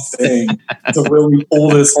dumb thing to really pull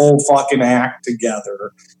this whole fucking act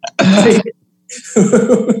together.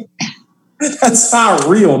 That's not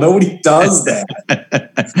real. Nobody does that.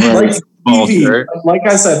 Like TV, like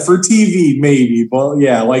I said, for TV, maybe. But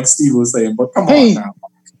yeah, like Steve was saying, but come on now.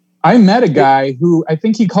 I met a guy who I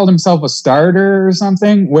think he called himself a starter or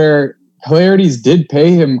something, where Hilarities did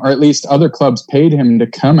pay him, or at least other clubs paid him to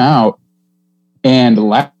come out and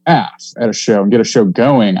laugh at a show and get a show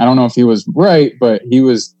going. I don't know if he was right, but he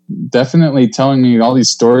was definitely telling me all these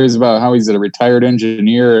stories about how he's a retired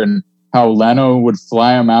engineer and how Leno would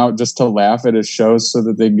fly him out just to laugh at his shows so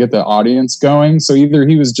that they'd get the audience going. So either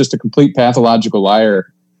he was just a complete pathological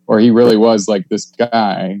liar, or he really was like this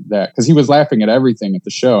guy because he was laughing at everything at the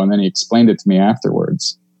show, and then he explained it to me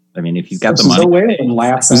afterwards. I mean, if he's got the money, way and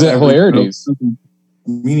laughs at Hilarities.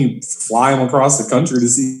 Meaning fly him across the country to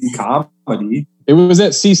see comedy. It was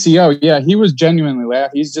at CCO. Yeah, he was genuinely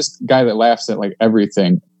laughing. He's just a guy that laughs at like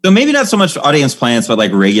everything. So maybe not so much audience plants, but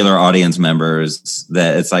like regular audience members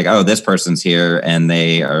that it's like, oh, this person's here and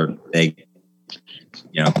they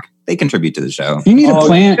contribute to the show. You need a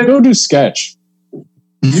plant, go do sketch.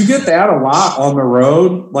 You get that a lot on the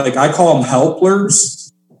road. Like I call them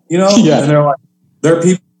helplers, Yeah. And they're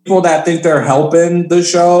people that think they're helping the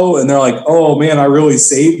show, and they're like, oh man, I really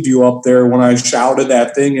saved you up there when I shouted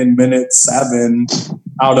that thing in minute 7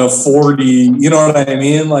 out of 40. You know what I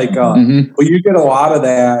mean? Like, but you get a lot of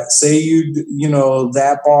that. Say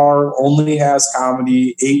that bar only has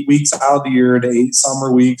comedy 8 weeks out of the year to 8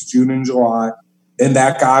 summer weeks, June and July. And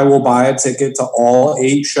that guy will buy a ticket to all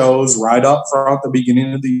 8 shows right up front at the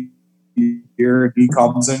beginning of the year. He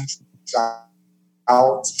comes and shit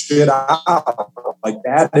out. Like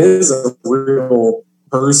that is a real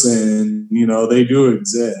person. They do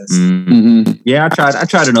exist. Mm-hmm. Yeah, I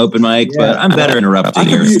tried an open mic, but I'm better interrupting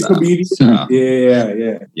your stuff. So.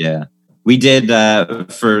 Yeah. We did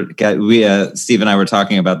Steve and I were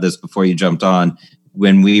talking about this before you jumped on.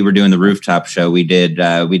 When we were doing the rooftop show, we did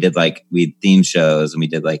theme shows, and we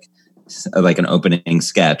did like an opening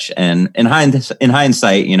sketch. And in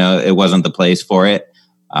hindsight, it wasn't the place for it.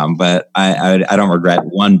 But I don't regret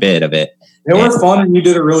one bit of it. They were fun, and you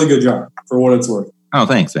did a really good job for what it's worth. Oh,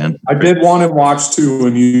 thanks, man. I did want to watch too,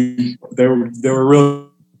 and they were really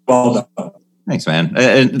well done. Thanks, man.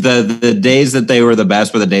 The days that they were the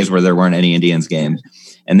best were the days where there weren't any Indians games.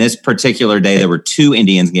 And this particular day, there were 2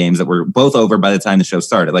 Indians games that were both over by the time the show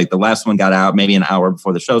started. Like the last one got out maybe an hour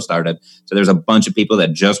before the show started. So there's a bunch of people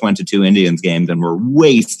that just went to 2 Indians games and were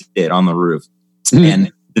wasted on the roof.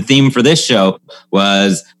 And the theme for this show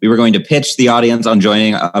was we were going to pitch the audience on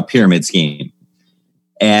joining a pyramid scheme.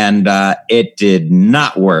 And it did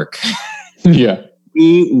not work. Yeah.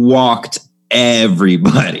 He walked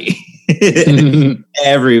everybody.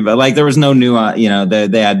 Everybody, like there was no nuance,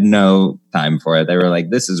 they had no time for it. They were like,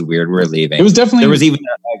 this is weird, we're leaving. It was definitely, there was even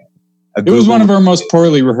it was one of our most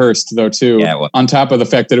poorly rehearsed though too. Yeah, on top of the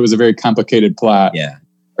fact that it was a very complicated plot. Yeah.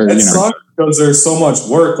 It sucks because there's so much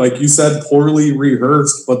work. Like you said, poorly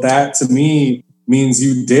rehearsed, but that to me means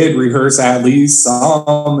you did rehearse at least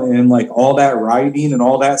some, and like all that writing and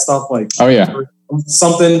all that stuff. Like, oh yeah,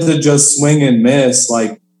 something to just swing and miss.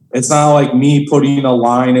 Like, it's not like me putting a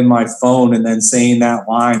line in my phone and then saying that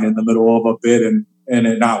line in the middle of a bit and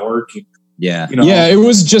it not working. Yeah. Yeah, it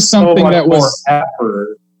was just something that was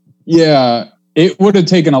effort. Yeah, it would have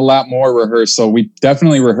taken a lot more rehearsal. We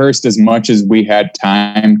definitely rehearsed as much as we had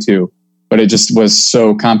time to, but it just was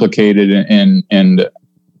so complicated and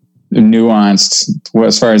nuanced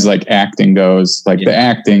as far as like acting goes. Like the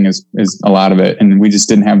acting is a lot of it, and we just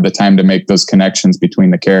didn't have the time to make those connections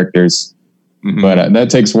between the characters. Mm-hmm. But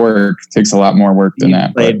that takes work. It takes a lot more work than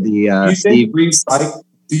that. Do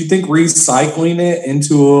you think recycling it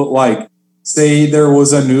into like, say there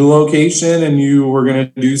was a new location and you were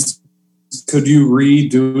going to do, could you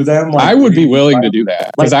redo them? Like, I would be willing to do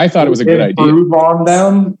that because I thought it was a good idea. Improve on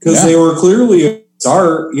them because they were clearly a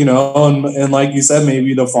start, and like you said,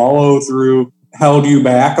 maybe the follow through held you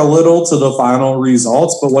back a little to the final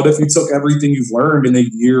results. But what if you took everything you've learned in the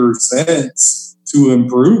year since to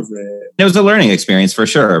improve it? It was a learning experience for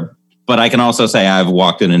sure, but I can also say I've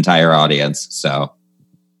walked an entire audience, so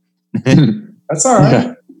that's all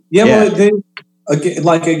right. Yeah. But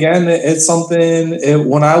it's something.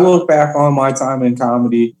 When I look back on my time in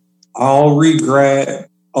comedy, I'll regret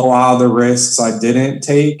a lot of the risks I didn't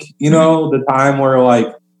take. The time where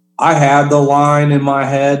like I had the line in my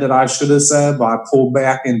head that I should have said, but I pulled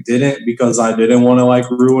back and didn't because I didn't want to like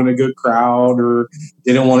ruin a good crowd or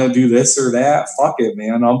didn't want to do this or that. Fuck it,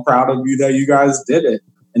 man. I'm proud of you that you guys did it.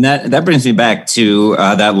 And that brings me back to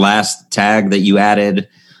that last tag that you added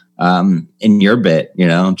in your bit,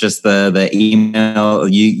 just the email.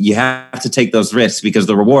 You have to take those risks because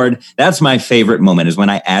the reward, that's my favorite moment, is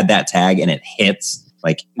when I add that tag and it hits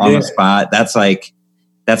like on the spot. That's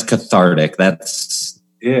cathartic. That's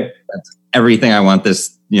everything I want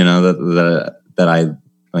this, that I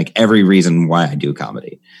like, every reason why I do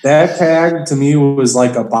comedy. That tag to me was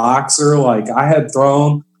like a boxer. Like I had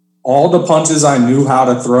thrown all the punches I knew how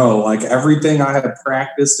to throw, like everything I had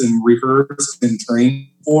practiced and rehearsed and trained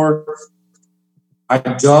for. I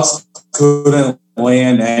just couldn't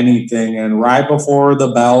land anything. And right before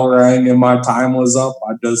the bell rang and my time was up,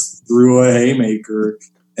 I just threw a haymaker.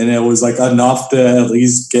 And it was like enough to at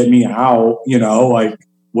least get me out, like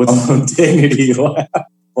with some dignity left.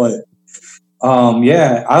 But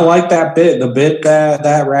I like that bit. The bit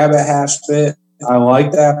that rabbit hash bit, I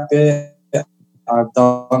like that bit. I've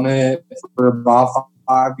done it for about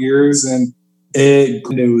 5 years, and it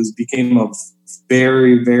became a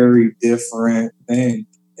very, very different thing.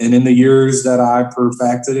 And in the years that I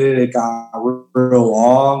perfected it, it got real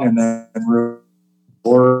long, and then real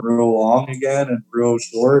long again, and real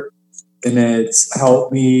short. And it's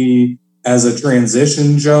helped me as a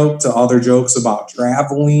transition joke to other jokes about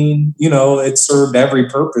traveling. It served every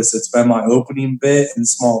purpose. It's been my opening bit in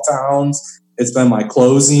small towns. It's been my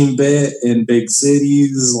closing bit in big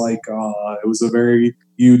cities. Like it was a very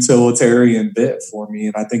utilitarian bit for me.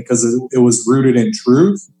 And I think because it was rooted in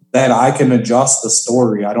truth, that I can adjust the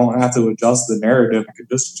story. I don't have to adjust the narrative. I could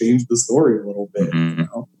just change the story a little bit.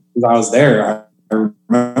 Because I was there. I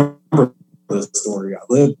remember the story. I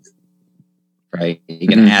lived it. Right. You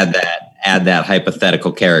can add that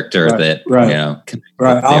hypothetical character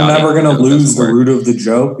Right. I'm never going to lose the root of the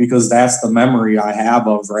joke because that's the memory I have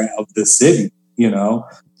of the city,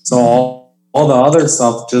 So all the other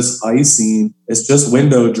stuff, just icing, it's just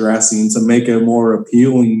window dressing to make it more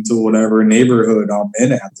appealing to whatever neighborhood I'm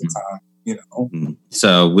in at the time,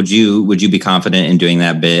 So would you be confident in doing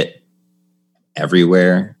that bit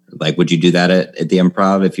everywhere? Like, would you do that at the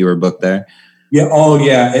Improv if you were booked there? Yeah. Oh,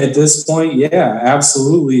 yeah. At this point, yeah,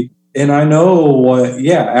 absolutely. And I know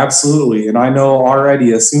absolutely. And I know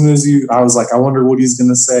already, as soon as I was like, I wonder what he's going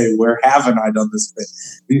to say. Where haven't I done this bit?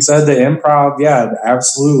 He said the Improv. Yeah,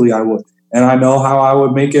 absolutely. I would. And I know how I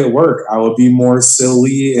would make it work. I would be more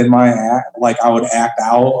silly in my act. Like I would act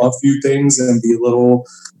out a few things and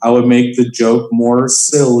I would make the joke more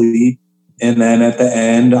silly. And then at the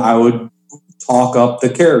end, I would talk up the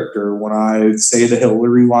character. When I say the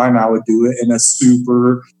Hillary line, I would do it in a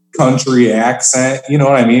super country accent. You know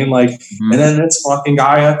what I mean? Like, and then this fucking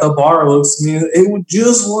guy at the bar looks at me, it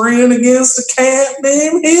just ran against a cat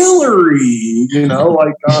named Hillary,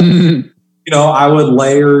 I would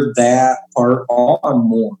layer that part on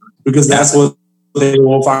more because that's what they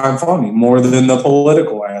will find funny more than the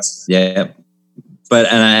political aspect. Yeah. But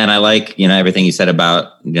and I like, everything you said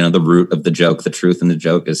about, the root of the joke, the truth in the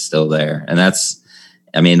joke is still there. And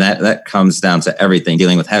that comes down to everything,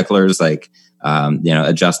 dealing with hecklers, like,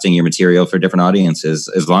 adjusting your material for different audiences.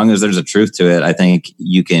 As long as there's a truth to it, I think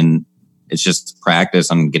it's just practice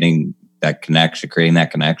on getting that connection, creating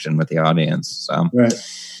that connection with the audience. So right.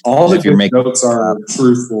 All the good jokes are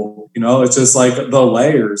truthful, it's just like the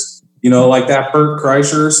layers. Like that Bert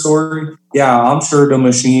Kreischer story. Yeah, I'm sure the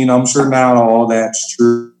machine, I'm sure not all that's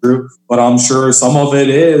true, but I'm sure some of it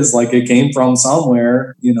is, like it came from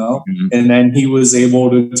somewhere, Mm-hmm. and then he was able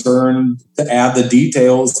to add the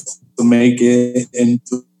details to make it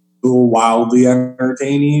into a wildly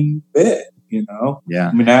entertaining bit,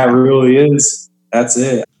 Yeah. That really is, that's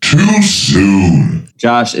it. Too soon.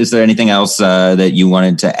 Josh, is there anything else that you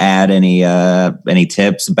wanted to add? Any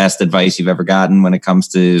tips, best advice you've ever gotten when it comes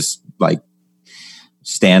to like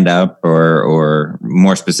stand up or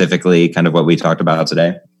more specifically kind of what we talked about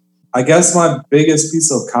today? I guess my biggest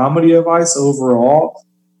piece of comedy advice overall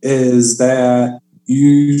is that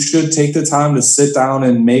you should take the time to sit down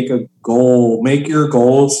and make a goal, make your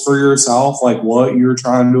goals for yourself, like what you're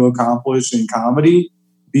trying to accomplish in comedy.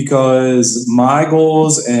 Because my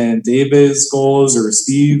goals and David's goals or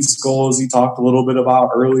Steve's goals he talked a little bit about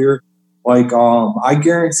earlier, like I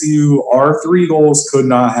guarantee you our 3 goals could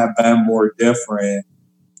not have been more different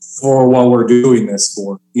for what we're doing this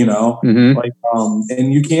for, Mm-hmm. like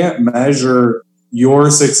and you can't measure your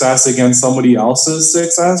success against somebody else's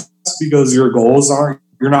success because your goals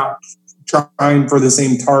you're not trying for the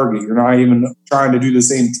same target, you're not even trying to do the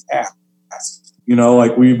same task.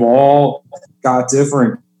 Like we've all got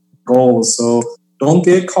different goals. So don't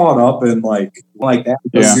get caught up in like that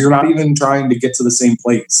because you're not even trying to get to the same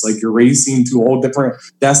place. Like you're racing to a whole different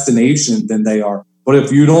destination than they are. But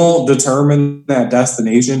if you don't determine that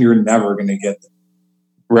destination, you're never going to get there.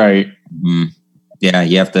 Right. Mm-hmm. Yeah.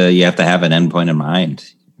 You have to have an endpoint in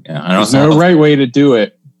mind. Yeah, there's no right way to do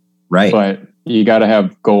it. Right. But you got to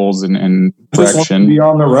have goals and just want to be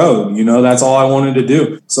on the road. That's all I wanted to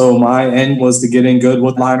do. So my end was to get in good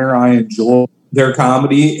with Liner. I enjoy their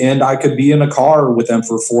comedy, and I could be in a car with them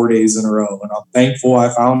for 4 days in a row. And I'm thankful I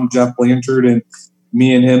found Jeff Blanchard, and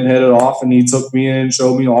me and him hit it off, and he took me in and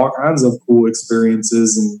showed me all kinds of cool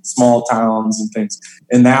experiences in small towns and things.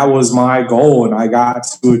 And that was my goal, and I got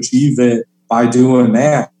to achieve it by doing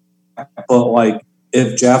that. But like,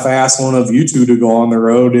 if Jeff asked one of you two to go on the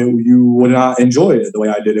road, you would not enjoy it the way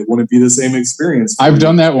I did. It wouldn't be the same experience. I've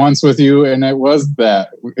done that once with you, and it was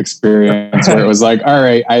that experience where it was like, all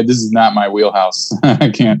right, this is not my wheelhouse. I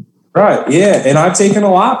can't. Right, yeah. And I've taken a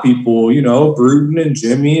lot of people, Bruton and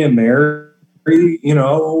Jimmy and Mary, taken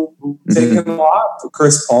a lot,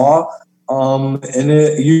 Chris Paul. And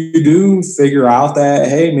you do figure out that,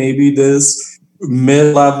 hey, maybe this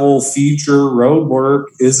mid-level feature road work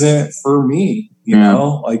isn't for me.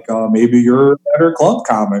 Maybe you're a better club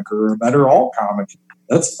comic or a better alt comic.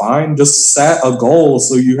 That's fine. Just set a goal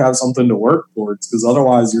so you have something to work towards, because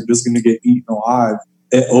otherwise you're just going to get eaten alive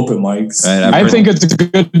at open mics. Right, I think it's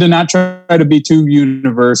good to not try to be too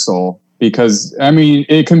universal because,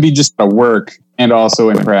 it can be just a work and also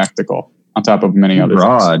impractical on top of many other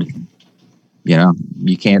broad things.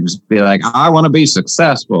 You can't just be like, I want to be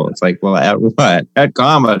successful. It's like, well, at what? At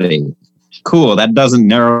comedy. Cool. That doesn't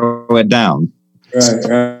narrow it down.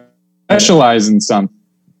 Right. Specialize in something.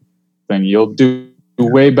 You'll do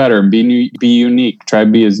way better and be unique. Try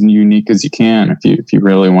to be as unique as you can if you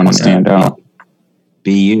really want to stand out.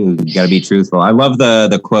 Be you. You got to be truthful. I love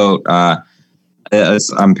the quote.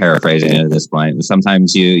 I'm paraphrasing it at this point.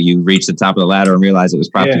 Sometimes you reach the top of the ladder and realize it was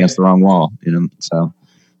propped against the wrong wall. So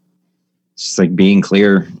it's just like being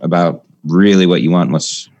clear about really what you want.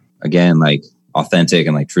 What's again like authentic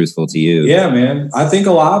and like truthful to you. Yeah, man. I think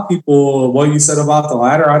a lot of people, what you said about the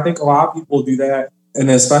ladder, I think a lot of people do that. And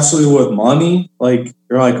especially with money, like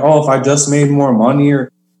you're like, oh, if I just made more money or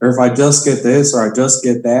if I just get this or I just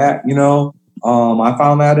get that, I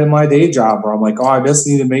found that in my day job where I'm like, oh, I just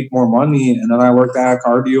need to make more money. And then I worked at a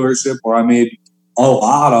car dealership where I made a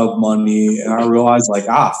lot of money. And I realized like,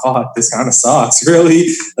 fuck, this kind of sucks, really.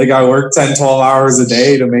 Like I work 10, 12 hours a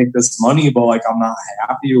day to make this money, but like I'm not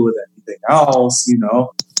happy with anything else,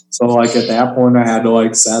 So like at that point I had to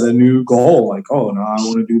like set a new goal. Like, oh no, I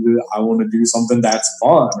want to do something that's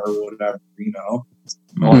fun or whatever,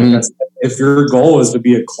 Mm-hmm. Like if your goal is to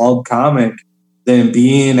be a club comic, then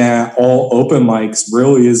being at all open mics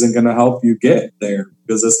really isn't going to help you get there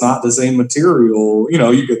because it's not the same material.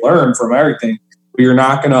 You could learn from everything, but you're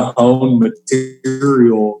not going to hone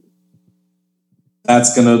material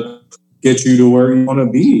that's going to get you to where you want to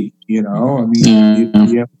be, you know? I mean, you'd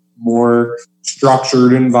be in a more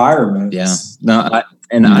structured environment. Yeah. No,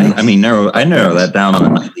 I narrow that down on a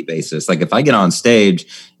nightly basis. Like if I get on stage,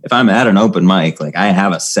 if I'm at an open mic, like I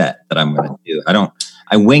have a set that I'm going to do.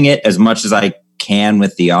 I wing it as much as I can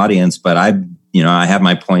with the audience, but I have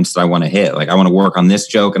my points that I want to hit. Like I want to work on this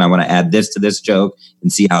joke and I want to add this to this joke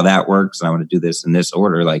and see how that works. And I want to do this in this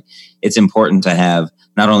order. Like it's important to have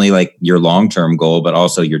not only like your long-term goal, but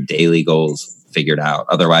also your daily goals figured out.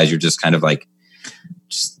 Otherwise you're just kind of like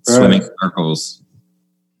swimming circles.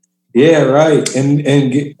 Yeah, right.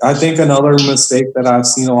 And I think another mistake that I've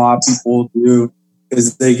seen a lot of people do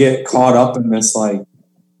is they get caught up in this, like,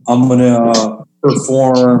 I'm going to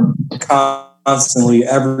perform constantly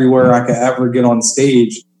everywhere I could ever get on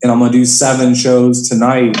stage, and I'm going to do 7 shows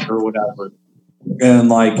tonight or whatever. And,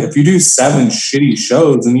 like, if you do 7 shitty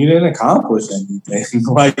shows, then you didn't accomplish anything.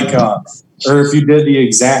 Or if you did the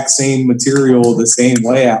exact same material the same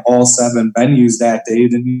way at all 7 venues that day,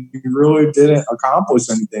 then you really didn't accomplish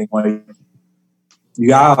anything. Like, you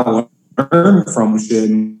gotta learn from shit.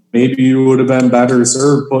 Maybe you would have been better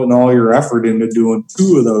served putting all your effort into doing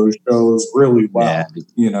 2 of those shows really well. Yeah,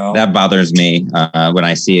 you know, that bothers me when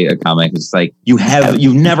I see a comic. It's like you've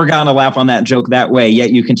never gotten a laugh on that joke that way,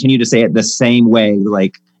 yet you continue to say it the same way,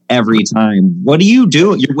 like every time. What do you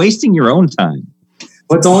do? You're wasting your own time.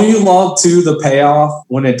 But don't you love too the payoff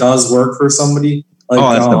when it does work for somebody?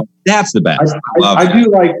 Like, that's the best. I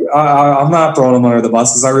do like. I'm not throwing him under the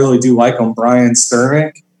bus because I really do like him. Brian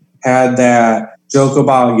Sternick had that joke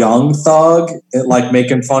about Young Thug, like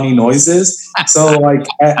making funny noises. So like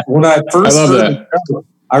when I first heard the joke,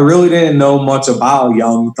 I really didn't know much about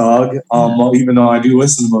Young Thug, even though I do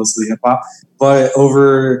listen to mostly hip hop. But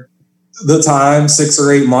over the time, 6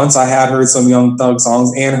 or 8 months, I had heard some Young Thug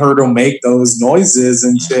songs and heard him make those noises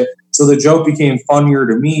and shit. So the joke became funnier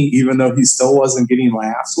to me, even though he still wasn't getting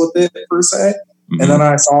laughs with it per se. Mm-hmm. And then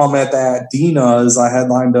I saw him at that Dina's. I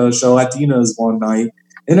headlined a show at Dina's one night,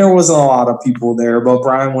 and there wasn't a lot of people there, but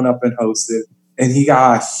Brian went up and hosted, and he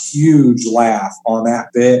got a huge laugh on that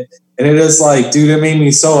bit. And it is like, dude, it made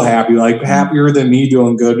me so happy, like happier than me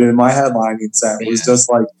doing good in my headlining set. It was just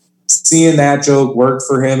like seeing that joke work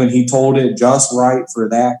for him, and he told it just right for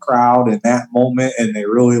that crowd in that moment, and they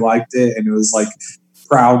really liked it. And it was like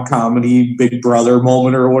proud comedy, Big Brother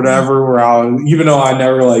moment or whatever, where even though I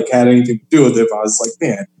never like had anything to do with it, I was like,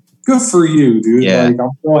 man, good for you, dude. Yeah. Like, I'm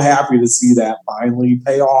so happy to see that finally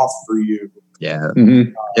pay off for you. Yeah.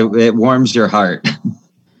 Mm-hmm. It warms your heart.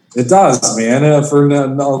 It does, man. For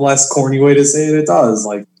a less corny way to say it, it does.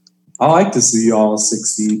 Like, I like to see y'all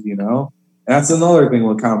succeed, you know? That's another thing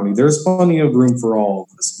with comedy. There's plenty of room for all of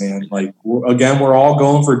us, man. Like, we're all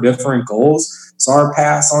going for different goals, so our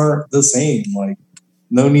paths aren't the same. Like,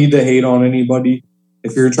 no need to hate on anybody.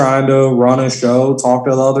 If you're trying to run a show, talk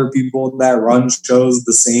to the other people that run shows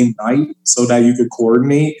the same night so that you could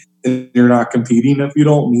coordinate and you're not competing if you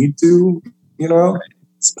don't need to, you know?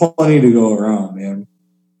 It's plenty to go around, man.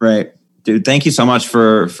 Right. Dude, thank you so much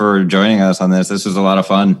for joining us on this. This was a lot of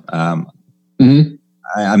fun.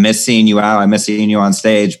 I miss seeing you out. I miss seeing you on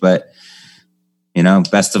stage, but, you know,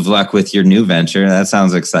 best of luck with your new venture. That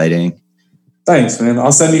sounds exciting. Thanks, man.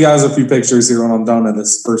 I'll send you guys a few pictures here when I'm done with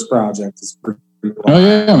this first project. It's pretty cool. Oh,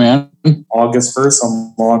 yeah, man. August 1st,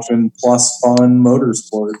 I'm launching Plus Fun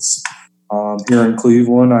Motorsports here in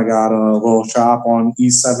Cleveland. I got a little shop on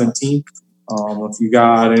East 17th. If you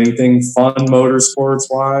got anything fun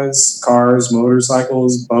motorsports-wise, cars,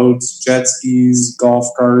 motorcycles, boats, jet skis, golf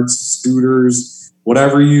carts, scooters,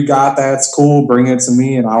 whatever you got that's cool, bring it to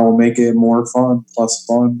me and I will make it more fun. Plus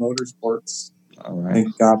Fun Motorsports. All right. I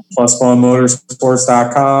think got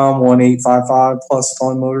plusfunmotorsports.com,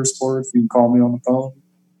 1-855-PLUS-FUN-MOTORSPORTS. You can call me on the phone.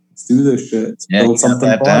 Let's do this shit. Let's build something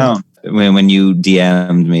fun. Down. When you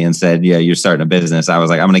DM'd me and said, yeah, you're starting a business, I was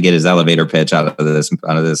like, I'm going to get his elevator pitch out of this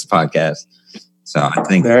podcast. So I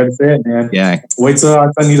think that's it, man. Yeah. Wait till I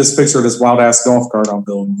send you this picture of this wild ass golf cart I'm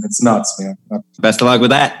building. It's nuts, man. Best of luck with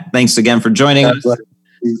that. Thanks again for joining us.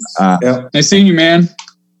 Nice seeing you, man.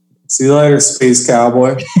 See you later, Space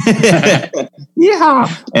Cowboy. Yeah.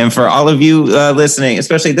 And for all of you listening,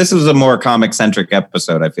 especially, this was a more comic-centric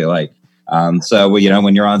episode, I feel like. So, you know,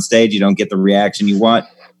 when you're on stage, you don't get the reaction you want.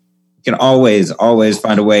 You can always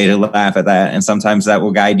find a way to laugh at that. And sometimes that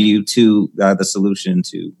will guide you to the solution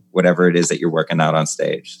to whatever it is that you're working out on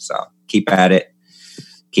stage. So keep at it.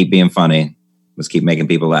 Keep being funny. Let's keep making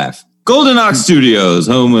people laugh. Golden Ox Studios,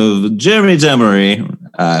 home of Jeremy Demery,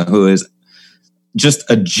 who is just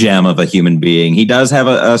a gem of a human being. He does have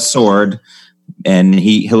a sword, and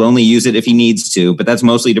he'll only use it if he needs to, but that's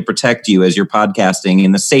mostly to protect you as you're podcasting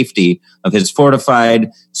in the safety of his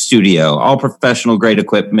fortified studio. All professional grade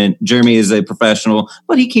equipment. Jeremy is a professional,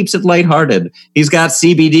 but he keeps it lighthearted. He's got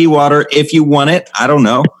CBD water if you want it. I don't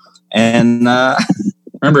know. And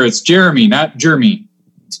remember, it's Jeremy, not Jeremy.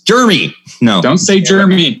 It's Jeremy. No. Don't say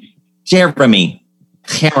Jeremy. Jeremy.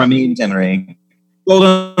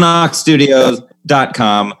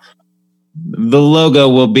 GoldenOxStudios.com. The logo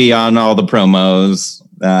will be on all the promos.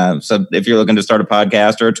 So if you're looking to start a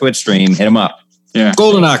podcast or a Twitch stream, hit them up. Yeah.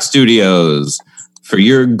 Golden Ox Studios for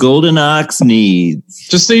your Golden Ox needs.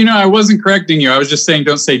 Just so you know, I wasn't correcting you. I was just saying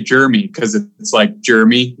don't say Jeremy because it's like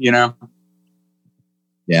Jeremy, you know?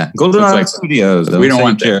 Yeah. Golden Ox Studios. We don't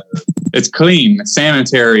want that. It's clean,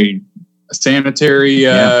 sanitary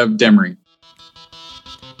Demery.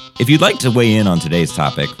 If you'd like to weigh in on today's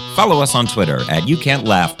topic, follow us on Twitter at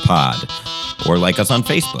YouCan'tLaughPod, or like us on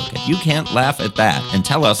Facebook at You Can't Laugh at That, and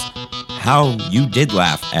tell us how you did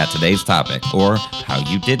laugh at today's topic or how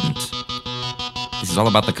you didn't. This is all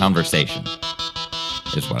about the conversation,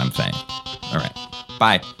 is what I'm saying. All right.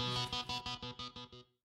 Bye.